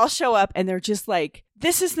 When they all show up and they're just like,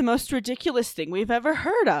 this is the most ridiculous thing we've ever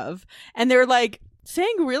heard of. And they're like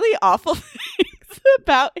saying really awful things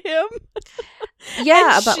about him.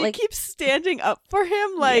 Yeah, and about she like keeps standing up for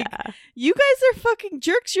him like, you guys are fucking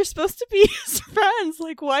jerks. You're supposed to be his friends.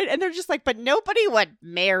 Like, what? And they're just like, but nobody would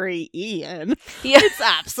marry Ian. Yeah. It's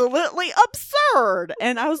absolutely absurd.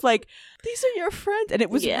 And I was like, these are your friends. And it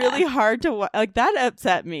was really hard to like, that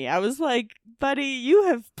upset me. I was like, buddy, you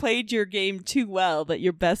have played your game too well that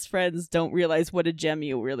your best friends don't realize what a gem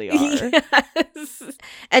you really are. Yes.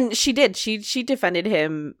 And she did. She defended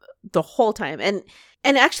him the whole time.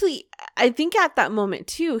 And actually, I think at that moment,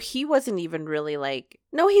 too, he wasn't even really like,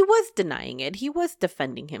 no, he was denying it. He was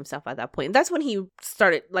defending himself at that point. And that's when he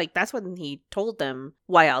started, like, that's when he told them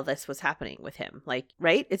why all this was happening with him. Like,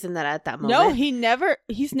 right? Isn't that at that moment? No, he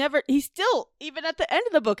still, even at the end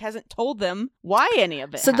of the book, hasn't told them why any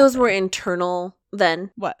of it So happened. Those were internal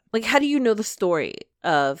then? What? Like, how do you know the story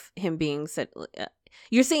of him being said?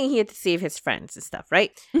 You're saying he had to save his friends and stuff,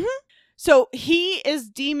 right? Mm-hmm. So he is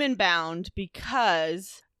demon bound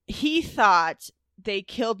because he thought they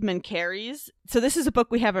killed Mincaries. So this is a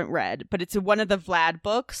book we haven't read, but it's one of the Vlad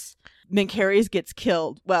books. Mincaries gets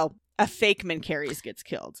killed. Well, a fake Mincaries gets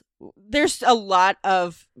killed. There's a lot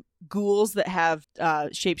of ghouls that have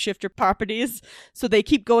shapeshifter properties, so they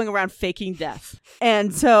keep going around faking death.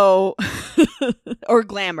 And so, or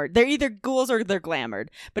glamored. They're either ghouls or they're glamored.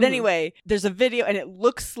 But anyway, there's a video and it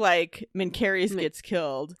looks like Menkerius gets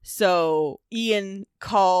killed. So Ian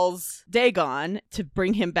calls Dagon to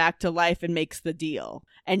bring him back to life and makes the deal.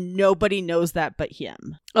 And nobody knows that but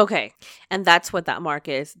him. Okay. And that's what that mark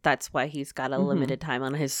is. That's why he's got a limited time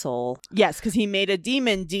on his soul. Yes, because he made a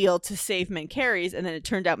demon deal to save Menkerius, and then it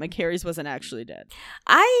turned out Menkerius wasn't actually dead.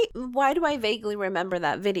 Why do I vaguely remember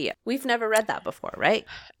that video? We've never read that before, right?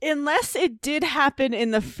 Unless it did happen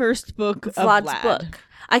in the first book of Vlad's Vlad. book.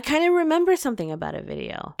 I kind of remember something about a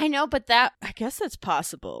video. I know, but I guess that's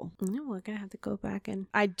possible. No, we're gonna have to go back and.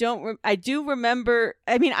 I do remember.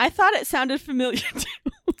 I mean, I thought it sounded familiar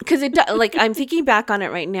too. Because I'm thinking back on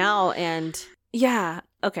it right now, and yeah.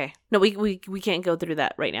 Okay. No, we can't go through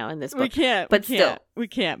that right now in this book. We can't. We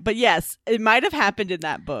can't. But yes, it might have happened in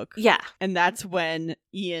that book. Yeah. And that's when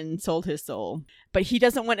Ian sold his soul. But he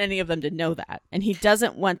doesn't want any of them to know that. And he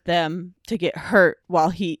doesn't want them to get hurt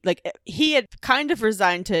while he had kind of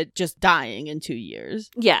resigned to just dying in 2 years.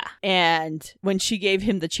 Yeah. And when she gave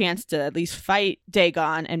him the chance to at least fight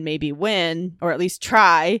Dagon and maybe win, or at least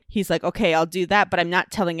try, he's like, okay, I'll do that, but I'm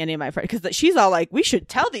not telling any of my friends. Because she's all like, we should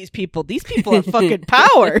tell these people. These people have fucking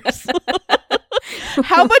powers.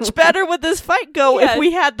 How much better would this fight go if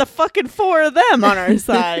we had the fucking 4 of them on our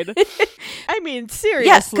side? I mean, seriously.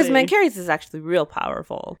 Yes, because Menkerius is actually real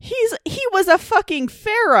powerful. He was a fucking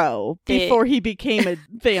pharaoh before he became a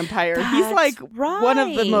vampire. He's like one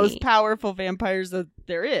of the most powerful vampires that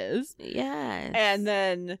there is. Yes. And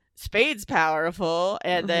then Spade's powerful,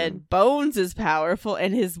 and then Bones is powerful,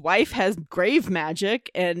 and his wife has grave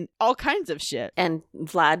magic and all kinds of shit. And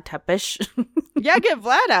Vlad Tepes. Yeah, get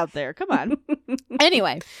Vlad out there. Come on.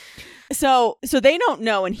 Anyway, so they don't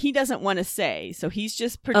know, and he doesn't want to say. So he's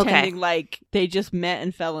just pretending like they just met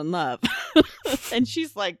and fell in love. And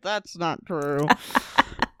she's like, that's not true.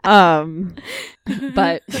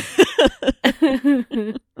 But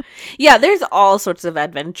yeah, there's all sorts of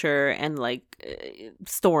adventure and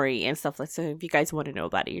story and stuff like that. So if you guys want to know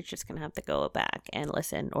about it, you're just gonna have to go back and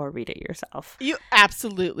listen or read it yourself. You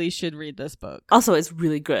absolutely should read this book. Also, it's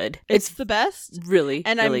really good. It's the best. Really,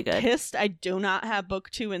 and really I'm good. Pissed I do not have book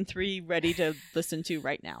 2 and 3 ready to listen to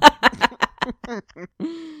right now.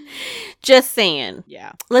 Just saying.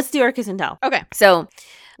 Yeah. Let's do our kiss and tell. Okay. So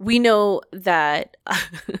we know that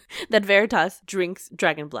that Veritas drinks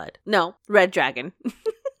dragon blood. No, red dragon.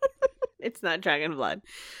 It's not dragon blood.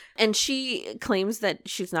 And she claims that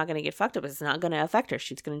she's not going to get fucked up. It's not going to affect her.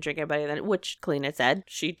 She's going to drink everybody that, which Kalina said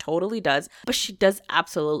she totally does. But she does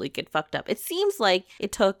absolutely get fucked up. It seems like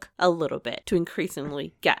it took a little bit to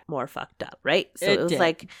increasingly get more fucked up, right? So it was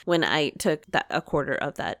like when I took a quarter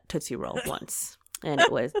of that Tootsie Roll once. And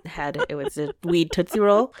it was a weed Tootsie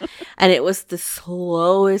Roll, and it was the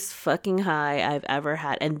slowest fucking high I've ever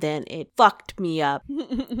had, and then it fucked me up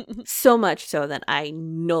so much so that I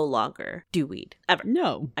no longer do weed ever.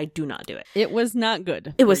 No, I do not do it. It was not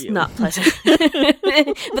good. It was not pleasant. But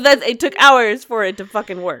it took hours for it to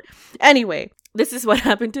fucking work. Anyway. This is what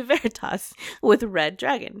happened to Veritas with Red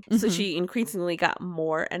Dragon. So she increasingly got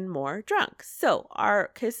more and more drunk. So our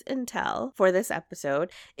kiss and tell for this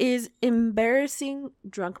episode is embarrassing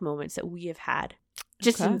drunk moments that we have had.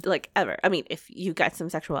 Just ever. I mean, if you got some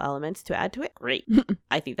sexual elements to add to it, great.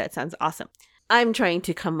 I think that sounds awesome. I'm trying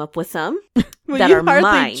to come up with some that are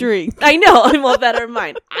mine. Drink. I know. Well, that are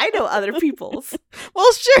mine. I know other people's.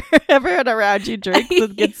 Well, sure. Everyone around you drinks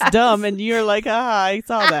and gets dumb, and you're like, I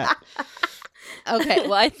saw that. Okay,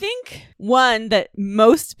 well, I think one that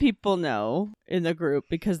most people know in the group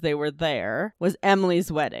because they were there was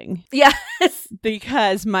Emily's wedding. Yes.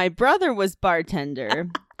 Because my brother was bartender.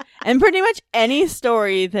 And pretty much any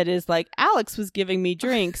story that is like, Alex was giving me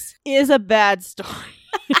drinks is a bad story.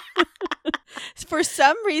 For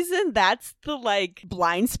some reason, that's the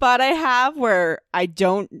blind spot I have where I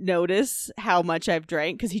don't notice how much I've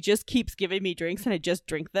drank because he just keeps giving me drinks and I just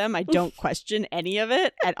drink them. I don't question any of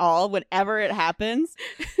it at all whenever it happens.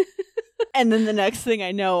 And then the next thing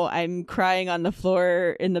I know, I'm crying on the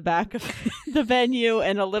floor in the back of the venue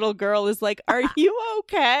and a little girl is like, "Are you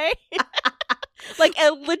okay?" Like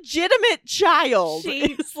a legitimate child.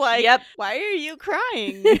 She's like, yep. "Why are you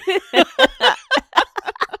crying?"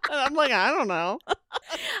 I'm like, I don't know.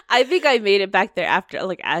 I think I made it back there after,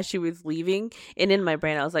 as she was leaving. And in my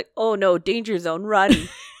brain, I was like, oh no, danger zone, run.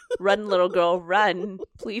 Run, little girl, run.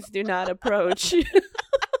 Please do not approach.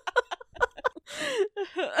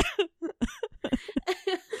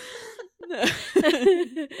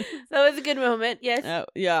 That was a good moment. Yes.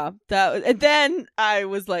 Yeah. And then I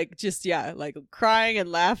was like, like crying and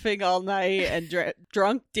laughing all night and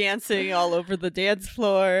drunk dancing all over the dance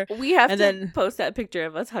floor. We have to post that picture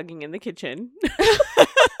of us hugging in the kitchen.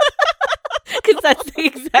 Because that's the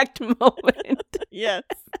exact moment. Yes.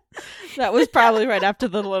 That was probably right after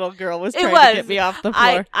the little girl was trying to get me off the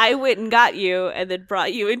floor. I went and got you and then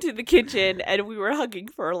brought you into the kitchen and we were hugging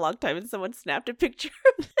for a long time and someone snapped a picture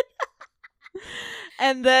of it.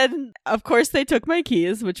 And then, of course, they took my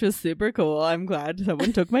keys, which was super cool. I'm glad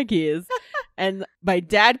someone took my keys. And my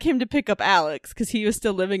dad came to pick up Alex because he was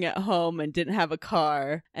still living at home and didn't have a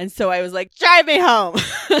car. And so I was like, drive me home.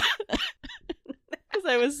 Because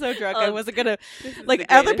I was so drunk. I wasn't going to, like,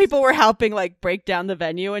 other people were helping, like, break down the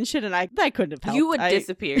venue and shit. And I couldn't have helped. You would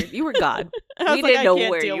disappear. You were gone. We didn't know where you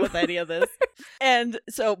were. I can't deal with any of this. And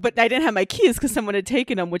so, but I didn't have my keys because someone had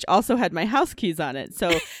taken them, which also had my house keys on it.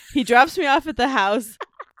 So he drops me off at the house.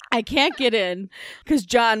 I can't get in because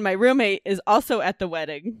John, my roommate, is also at the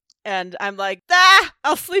wedding. And I'm like,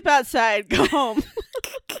 I'll sleep outside. Go home.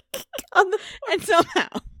 And somehow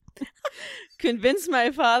convince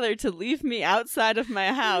my father to leave me outside of my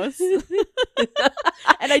house.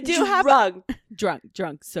 And I do have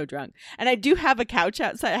drunk, so drunk. And I do have a couch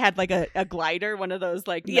outside. I had like a glider, one of those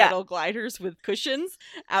like metal gliders with cushions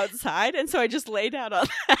outside. And so I just laid out on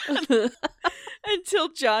that until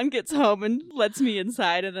John gets home and lets me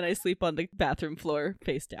inside. And then I sleep on the bathroom floor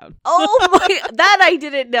face down. Oh my, that I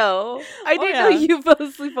didn't know. I didn't know you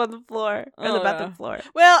both sleep on the floor, on the bathroom floor.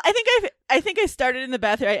 Well, I think I started in the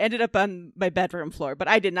bathroom. I ended up on my bedroom floor, but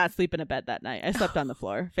I did not sleep in a bed that night. I slept on the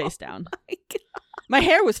floor, face down. My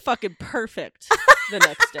hair was fucking perfect the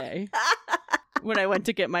next day. When I went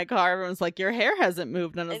to get my car, everyone was like, your hair hasn't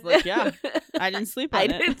moved. And I was like, yeah, I didn't sleep on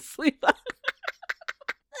it. I didn't sleep on it.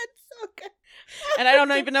 That's so good. And I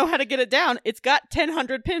don't even know how to get it down. It's got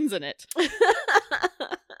 1,000 pins in it.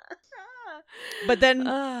 But then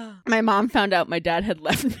my mom found out my dad had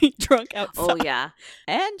left me drunk outside. Oh, yeah.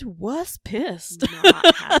 And was pissed.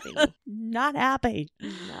 Not happy. Not happy.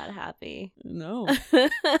 Not happy. No.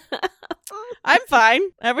 I'm fine.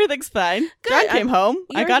 Everything's fine. Good. John came home.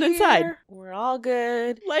 I got inside. We're all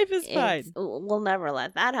good. Life is fine. We'll never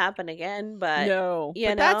let that happen again, but no.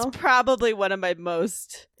 But that's probably one of my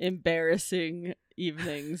most embarrassing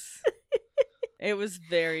evenings. It was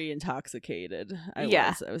very intoxicated. I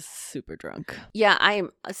was super drunk. Yeah, I am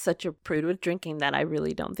such a prude with drinking that I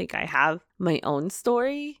really don't think I have my own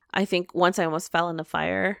story. I think once I almost fell in a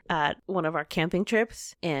fire at one of our camping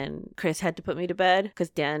trips and Chris had to put me to bed because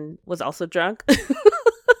Dan was also drunk.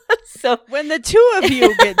 So when the two of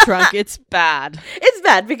you get drunk, it's bad. It's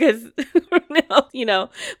bad because,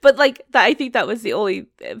 but like I think that was the only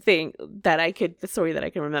thing the story that I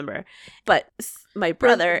can remember. But my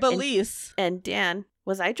brother and Dan,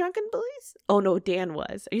 was I drunk in Belize? Oh no, Dan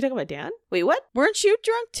was. Are you talking about Dan? Wait, what? Weren't you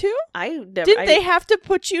drunk too? Didn't they have to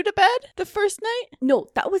put you to bed the first night? No,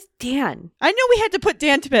 that was Dan. I know we had to put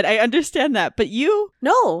Dan to bed. I understand that, but you?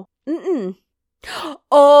 No. Mm-mm.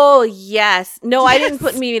 Oh, yes. No, yes. I didn't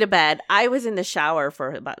put me to bed. I was in the shower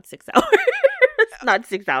for about 6 hours. Not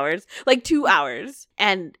 6 hours, like 2 hours.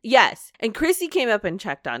 And yes. And Chrissy came up and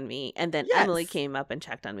checked on me. And then Emily came up and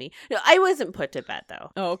checked on me. No, I wasn't put to bed though.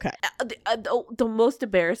 Oh, okay. The most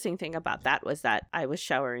embarrassing thing about that was that I was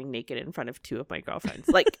showering naked in front of two of my girlfriends.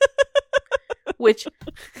 Like, which,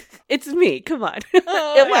 it's me. Come on.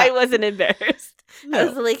 I wasn't embarrassed. No. I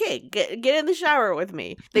was like, hey, get in the shower with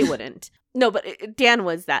me. They wouldn't. No, but Dan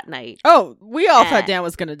was that night. Oh, we all thought Dan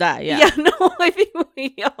was going to die, yeah. Yeah, no, I think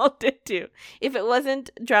we all did too. If it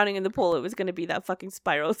wasn't drowning in the pool, it was going to be that fucking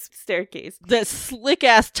spiral staircase. The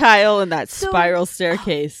slick-ass tile and that spiral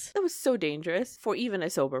staircase. That was so dangerous for even a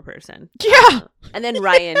sober person. Yeah! And then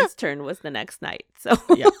Ryan's turn was the next night, so...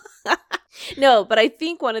 Yeah. No, but I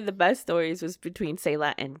think one of the best stories was between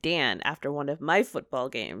Selah and Dan after one of my football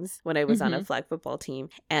games when I was on a flag football team.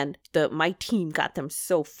 And my team got them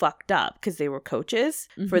so fucked up because they were coaches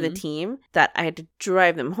for the team that I had to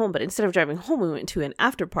drive them home. But instead of driving home, we went to an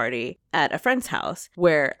after party at a friend's house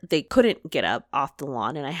where they couldn't get up off the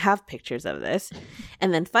lawn. And I have pictures of this.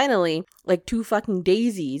 And then finally, like two fucking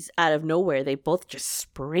daisies out of nowhere, they both just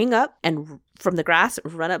spring up and from the grass,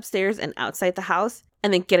 run upstairs and outside the house.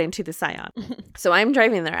 And then get into the Scion. So I'm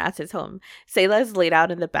driving their asses home. Selah's laid out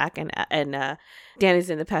in the back and Dan is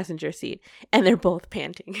in the passenger seat. And they're both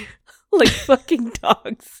panting. Like fucking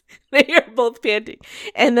dogs. They are both panting.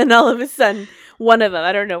 And then all of a sudden, one of them,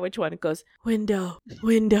 I don't know which one, goes, window,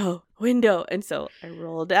 window, window. And so I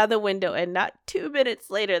roll down the window. And not 2 minutes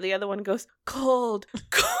later, the other one goes, cold,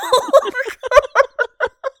 cold.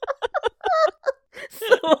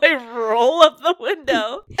 So I roll up the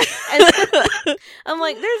window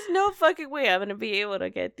like, there's no fucking way I'm going to be able to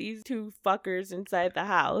get these two fuckers inside the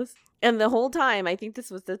house. And the whole time, I think this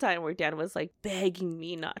was the time where Dan was like begging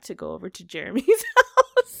me not to go over to Jeremy's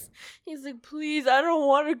house. He's like, please, I don't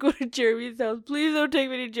want to go to Jeremy's house. Please don't take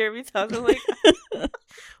me to Jeremy's house. I'm like,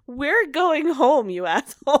 we're going home, you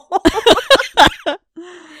asshole.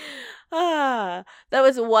 That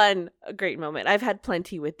was one great moment. I've had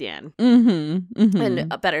plenty with Dan and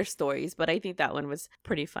better stories, but I think that one was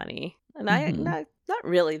pretty funny. And not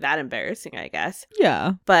really that embarrassing, I guess.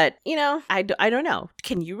 Yeah. But, you know, I don't know.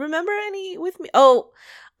 Can you remember any with me? Oh,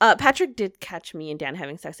 Patrick did catch me and Dan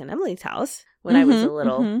having sex in Emily's house when I was a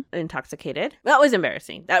little intoxicated. That was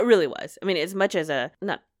embarrassing. That really was. I mean, as much as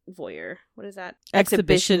not voyeur, what is that?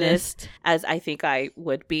 Exhibitionist. As I think I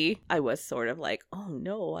would be. I was sort of like, oh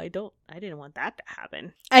no, I didn't want that to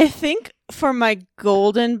happen. I think for my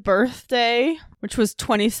golden birthday, which was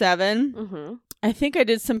 27, I think I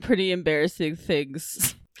did some pretty embarrassing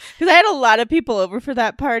things. Because I had a lot of people over for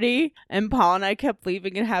that party, and Paul and I kept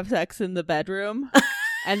leaving and have sex in the bedroom,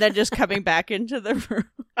 and then just coming back into the room.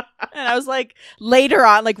 And I was like, later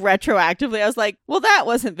on, like retroactively, I was like, well, that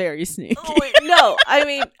wasn't very sneaky. No, I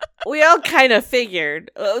mean, we all kind of figured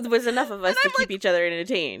there was enough of us to keep each other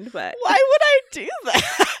entertained, but why would I do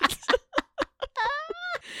that?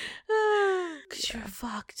 Because you're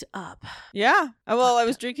fucked up. Yeah. Well, I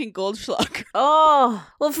was drinking Goldschlager. Oh,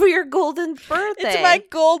 well, for your golden birthday. It's my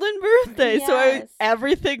golden birthday. Yes. So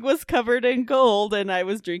everything was covered in gold, and I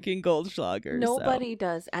was drinking Goldschlager. Nobody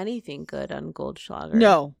does anything good on Goldschlager.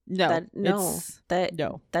 No. That's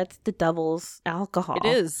the devil's alcohol.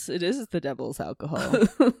 It is the devil's alcohol.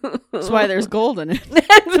 That's why there's gold in it.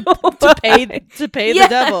 to pay the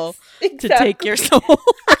devil to take your soul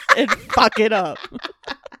and fuck it up.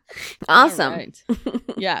 Awesome. Right.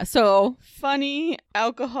 Yeah, so funny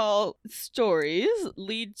alcohol stories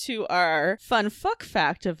lead to our fun fuck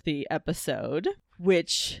fact of the episode,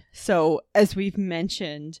 which, so as we've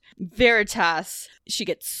mentioned, Veritas, she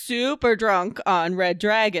gets super drunk on Red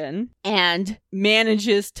Dragon and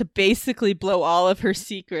manages to basically blow all of her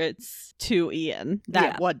secrets to Ian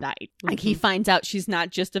that one night. Like, he finds out she's not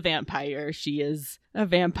just a vampire, she is a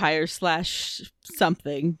vampire /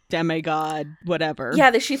 something, demigod, whatever.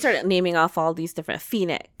 Yeah, she started naming off all these different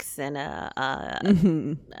Phoenix and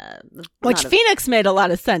which Phoenix made a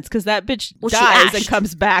lot of sense because that bitch dies and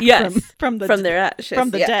comes back from their ashes,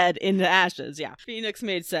 from the dead in the ashes. Yeah, Phoenix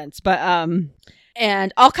made sense, but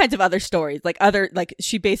and all kinds of other stories, like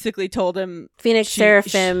she basically told him Phoenix,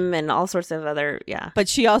 Seraphim, and all sorts of other, But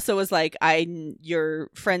she also was like, your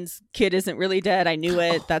friend's kid isn't really dead. I knew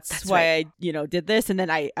it. That's why I, did this. And then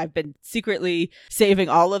I've been secretly saving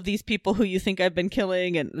all of these people who you think I've been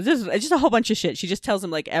killing. And just a whole bunch of shit. She just tells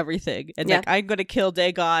him like everything. And like, I'm going to kill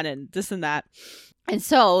Dagon and this and that. And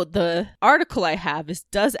so the article I have is,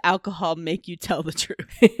 does alcohol make you tell the truth?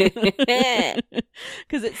 Because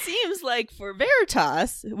it seems like for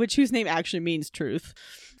Veritas, whose name actually means truth.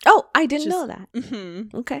 Oh, I didn't know that.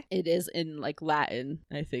 Okay. It is in like Latin,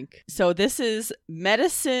 I think. So this is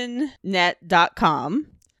medicinenet.com.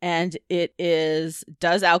 And it is,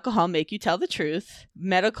 does alcohol make you tell the truth?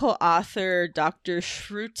 Medical author Dr.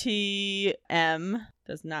 Shruti M.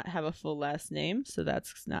 does not have a full last name, so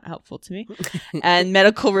that's not helpful to me. And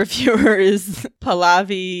medical reviewer is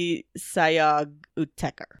Pallavi Sayag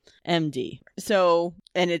Uttekar, MD. So,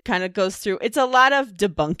 and it kind of goes through, it's a lot of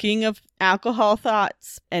debunking of alcohol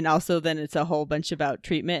thoughts, and also then it's a whole bunch about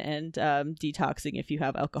treatment and detoxing if you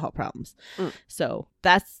have alcohol problems. So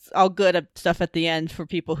that's all good stuff at the end for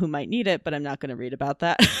people who might need it, but I'm not going to read about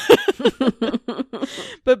that.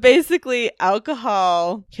 But basically,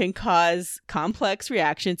 alcohol can cause complex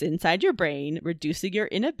reactions inside your brain, reducing your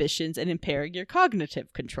inhibitions and impairing your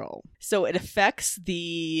cognitive control. So it affects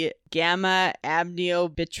the gamma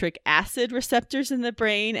aminobutyric acid receptors in the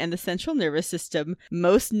brain and the central nervous system,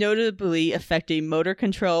 most notably affecting motor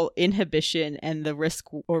control, inhibition, and the risk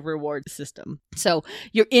or reward system. So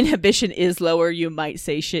your inhibition is lower. You might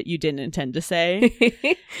say shit you didn't intend to say.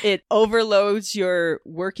 It overloads your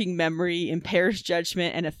working memory, impairs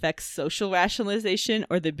judgment, and affects social rationalization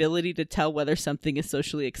or the ability to tell whether something is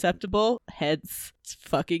socially acceptable. Hence,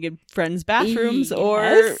 fucking in friends' bathrooms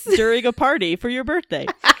or during a party for your birthday.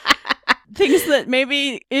 Things that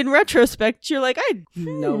maybe in retrospect you're like, I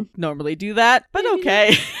don't normally do that, but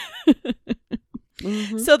okay.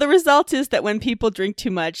 So the result is that when people drink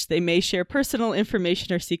too much, they may share personal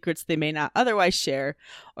information or secrets they may not otherwise share,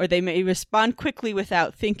 or they may respond quickly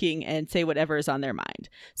without thinking and say whatever is on their mind.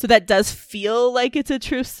 So that does feel like it's a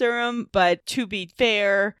truth serum, but to be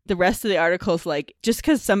fair, the rest of the article is like, just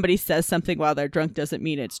because somebody says something while they're drunk doesn't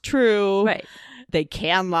mean it's true. Right. they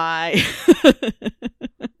can lie.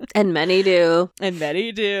 And many do. It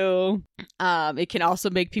can also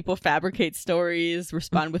make people fabricate stories,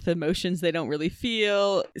 respond with emotions they don't really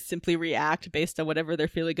feel, simply react based on whatever they're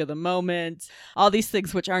feeling at the moment. All these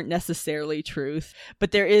things which aren't necessarily truth.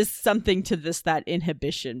 But there is something to that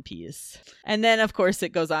inhibition piece. And then, of course, it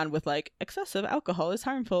goes on with like excessive alcohol is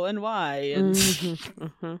harmful and why, and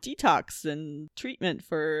detox and treatment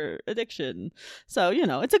for addiction. So,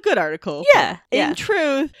 it's a good article. Yeah. In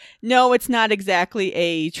truth, no, it's not exactly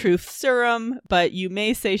a truth serum, but you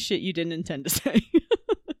may say shit you didn't intend to say.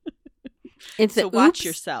 It's so watch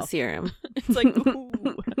yourself. Serum. It's like,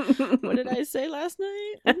 ooh, what did I say last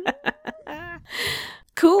night?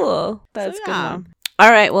 Cool. That's good one. All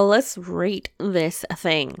right, well, let's rate this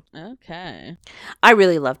thing. Okay. I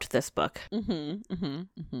really loved this book. The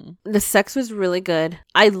sex was really good.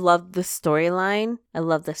 I loved the storyline. I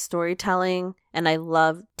loved the storytelling. And I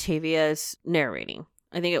loved Tavia's narrating.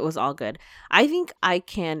 I think it was all good. I think I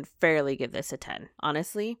can fairly give this a 10,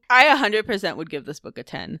 honestly. I 100% would give this book a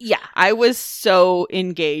 10. Yeah. I was so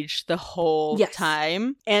engaged the whole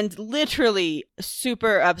time and literally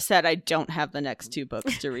super upset I don't have the next 2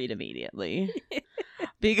 books to read immediately.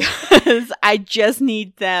 Because I just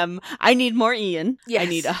need them. I need more Ian. Yes. I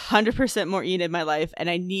need 100% more Ian in my life. And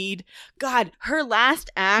I need, God, her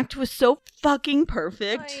last act was so fucking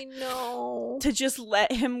perfect. I know. To just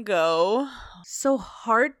let him go. So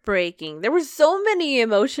heartbreaking. There were so many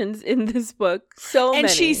emotions in this book. And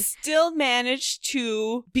she still managed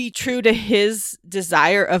to be true to his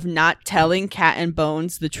desire of not telling Cat and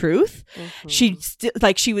Bones the truth. She still,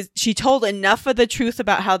 like, she told enough of the truth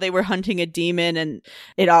about how they were hunting a demon and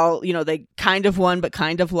it all, they kind of won but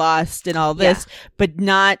kind of lost and all this, but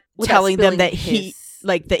not telling them that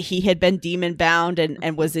he had been demon bound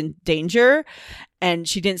and was in danger. And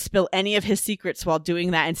she didn't spill any of his secrets while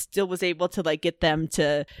doing that and still was able to like get them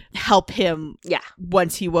to help him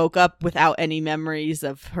once he woke up without any memories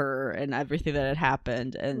of her and everything that had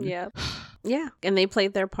happened. And yeah. And they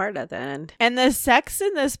played their part at the end. And the sex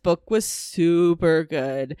in this book was super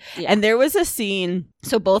good. Yeah. And there was a scene.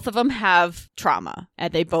 So both of them have trauma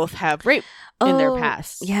and they both have rape in their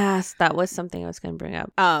past. Yes, that was something I was going to bring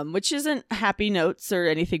up. Which isn't happy notes or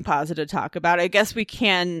anything positive to talk about. I guess we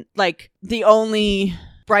can, like, the only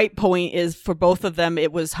bright point is for both of them,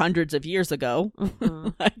 it was hundreds of years ago.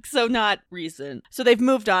 So not recent. So they've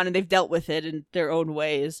moved on and they've dealt with it in their own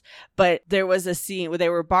ways. But there was a scene where they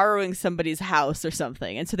were borrowing somebody's house or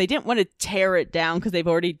something. And so they didn't want to tear it down because they've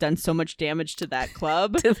already done so much damage to that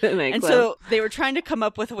club. And so they were trying to come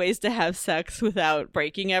up with ways to have sex without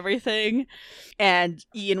breaking everything. And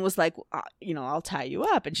Ian was like, I'll tie you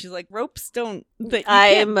up. And she's like, ropes don't, you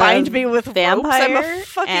can't bind me with vampire ropes. I'm a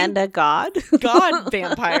fucking and a god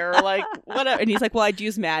vampire, like whatever. And he's like, well, I'd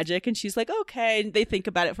use magic. And she's like, okay. And they think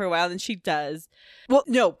about it for a while and she does. Well,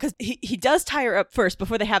 no, because he does tie her up first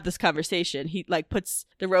before they have this conversation. He like puts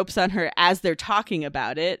the ropes on her as they're talking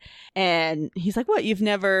about it. And he's like, what, you've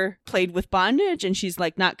never played with bondage? And she's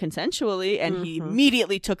like, not consensually. And he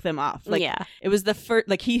immediately took them off. Like, it was the first,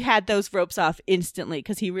 like he had those ropes off instantly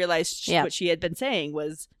because he realized what she had been saying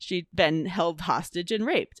was she'd been held hostage and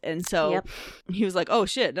raped. And so he was like, oh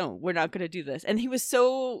shit, no, we're not going to do this. And he was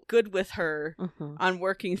so good with her on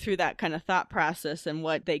working through that kind of thought process and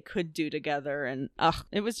what they could do together. And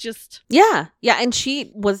it was just and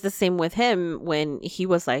she was the same with him when he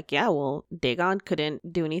was like, well, Dagon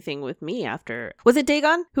couldn't do anything with me after. Was it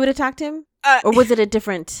Dagon who had attacked him? Or was it a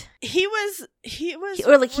different? He was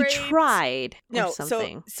or like raped. He tried. No, or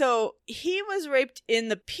something. So he was raped in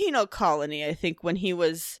the penal colony, I think, when he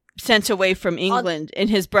was sent away from England in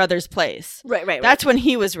his brother's place. Right. That's when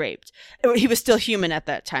he was raped. He was still human at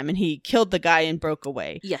that time, and he killed the guy and broke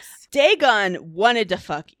away. Yes. Dagon wanted to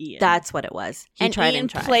fuck Ian. That's what it was. Ian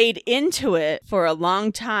played into it for a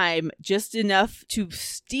long time, just enough to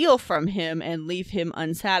steal from him and leave him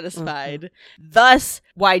unsatisfied. Thus,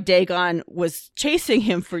 why Dagon was chasing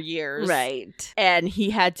him for years. Right. And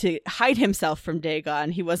he had to hide himself from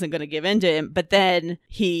Dagon. He wasn't going to give in to him, but then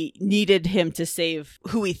he needed him to save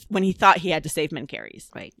when he thought he had to save Mencaries.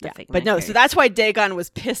 Right. But no, so that's why Dagon was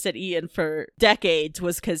pissed at Ian for decades,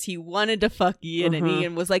 was because he wanted to fuck Ian, and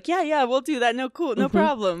Ian was like, yeah, we'll do that. No, cool, no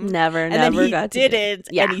problem. Never then he got did it,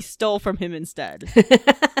 and he stole from him instead.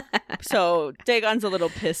 So Dagon's a little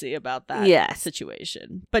pissy about that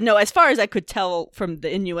situation. But no, as far as I could tell from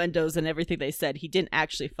the innuendos and everything they said, he didn't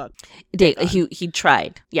actually fuck Dagon. He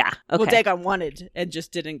tried. Yeah. Okay. Well, Dagon wanted and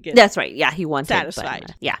just didn't get That's right. Yeah, he wanted. Satisfied.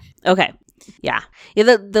 But, yeah. Okay. Yeah,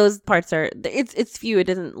 those parts are, it's few. It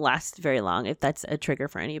doesn't last very long if that's a trigger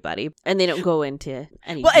for anybody. And they don't go into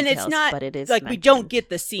any details, and it's not, but it is like, mentioned. We don't get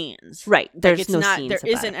the scenes. Right. There's like, no not, scenes there about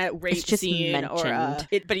isn't it. a rape It's just scene mentioned.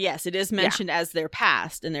 but yes, it is mentioned as their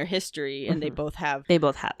past and their history, and they both have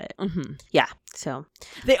it. Yeah. So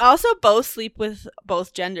they also both sleep with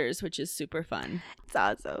both genders, which is super fun. It's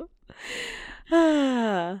awesome.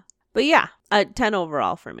 But yeah, 10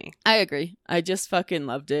 overall for me. I agree. I just fucking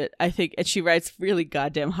loved it. I think, and she writes really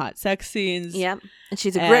goddamn hot sex scenes. Yep. And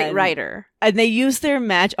she's a great writer. And they use their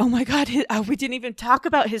magic. Oh my God. We didn't even talk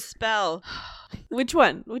about his spell. Which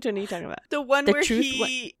one? Which one are you talking about? The one where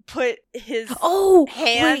he put his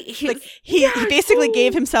hand. Wait, like he basically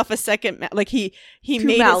gave himself a second. Like he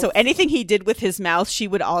made mouths. It so anything he did with his mouth, she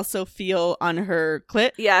would also feel on her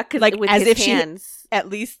clit. Yeah, because like with as his if hands. She at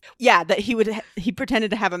least, that he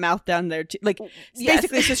pretended to have a mouth down there too. Like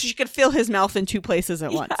basically, so she could feel his mouth in two places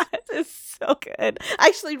at once. It's so good. I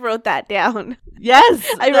actually wrote that down. Yes,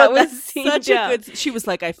 I wrote that scene such down. a good. She was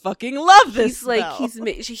like, "I fucking love this."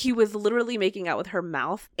 He was literally making out with her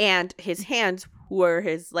mouth, and his hands were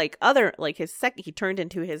his his second. He turned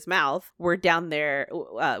into his mouth. Were down there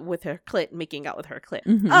with her clit, making out with her clit.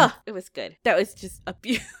 Oh, it was good. That was just a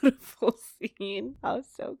beautiful scene. That was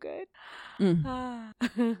so good.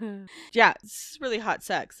 Yeah, it's really hot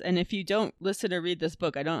sex. And if you don't listen or read this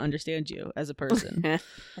book, I don't understand you as a person.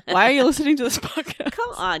 Why are you listening to this podcast?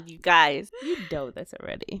 Come on, you guys. You know this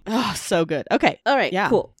already. Oh, so good. Okay. All right,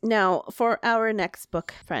 cool. Now, for our next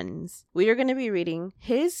book, friends, we are going to be reading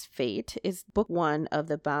His Fate is book 1 of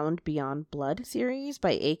the Bound Beyond Blood series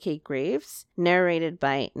by A.K. Graves, narrated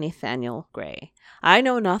by Nathaniel Gray. I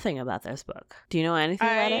know nothing about this book. Do you know anything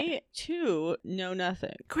about it? I, too, know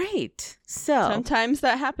nothing. Great. So sometimes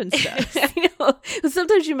that happens to us. I know.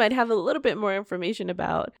 Sometimes you might have a little bit more information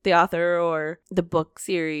about the author or the book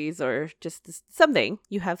series or just something.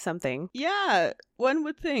 You have something. Yeah, one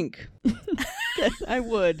would think that I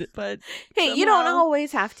would, but hey, somehow... you don't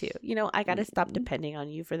always have to. I got to stop depending on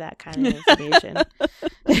you for that kind of information.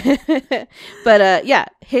 But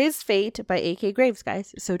His Fate by A.K. Graves,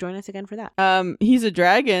 guys. So join us again for that. He's a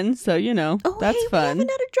dragon, so that's fun. We haven't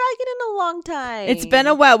had a dragon in a long time. It's been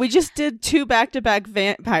a while. We just did 2 back-to-back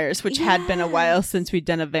vampires, which had been a while since we'd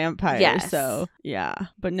done a vampire. Yes. So yeah,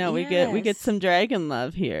 but no, we get some dragon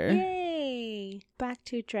love here. Yay! Back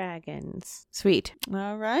to dragons. Sweet.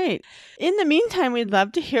 All right. In the meantime, we'd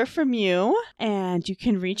love to hear from you, and you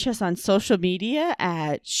can reach us on social media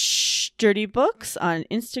at Dirty Books on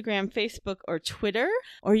Instagram, Facebook, or Twitter,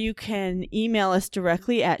 or you can email us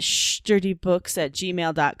directly at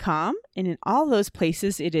dirtybooks@gmail.com. And in all those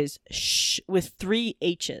places, it is with 3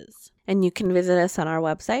 H's. And you can visit us on our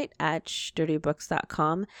website at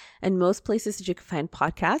dirtybooks.com and most places that you can find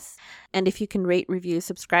podcasts. And if you can rate, review,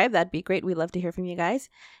 subscribe, that'd be great. We'd love to hear from you guys.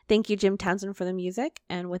 Thank you, Jim Townsend, for the music.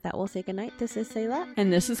 And with that, we'll say goodnight. This is Sayla.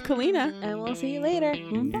 And this is Kalina. And we'll see you later.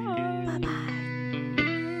 Bye. Bye-bye.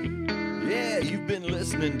 Yeah, you've been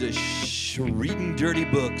listening to Reading Dirty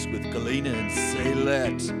Books with Kalina and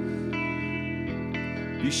Saylet.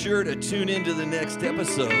 Be sure to tune into the next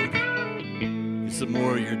episode. Get some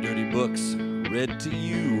more of your dirty books read to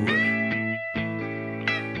you.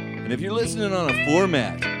 And if you're listening on a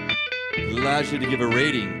format that allows you to give a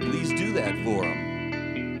rating, please do that for them.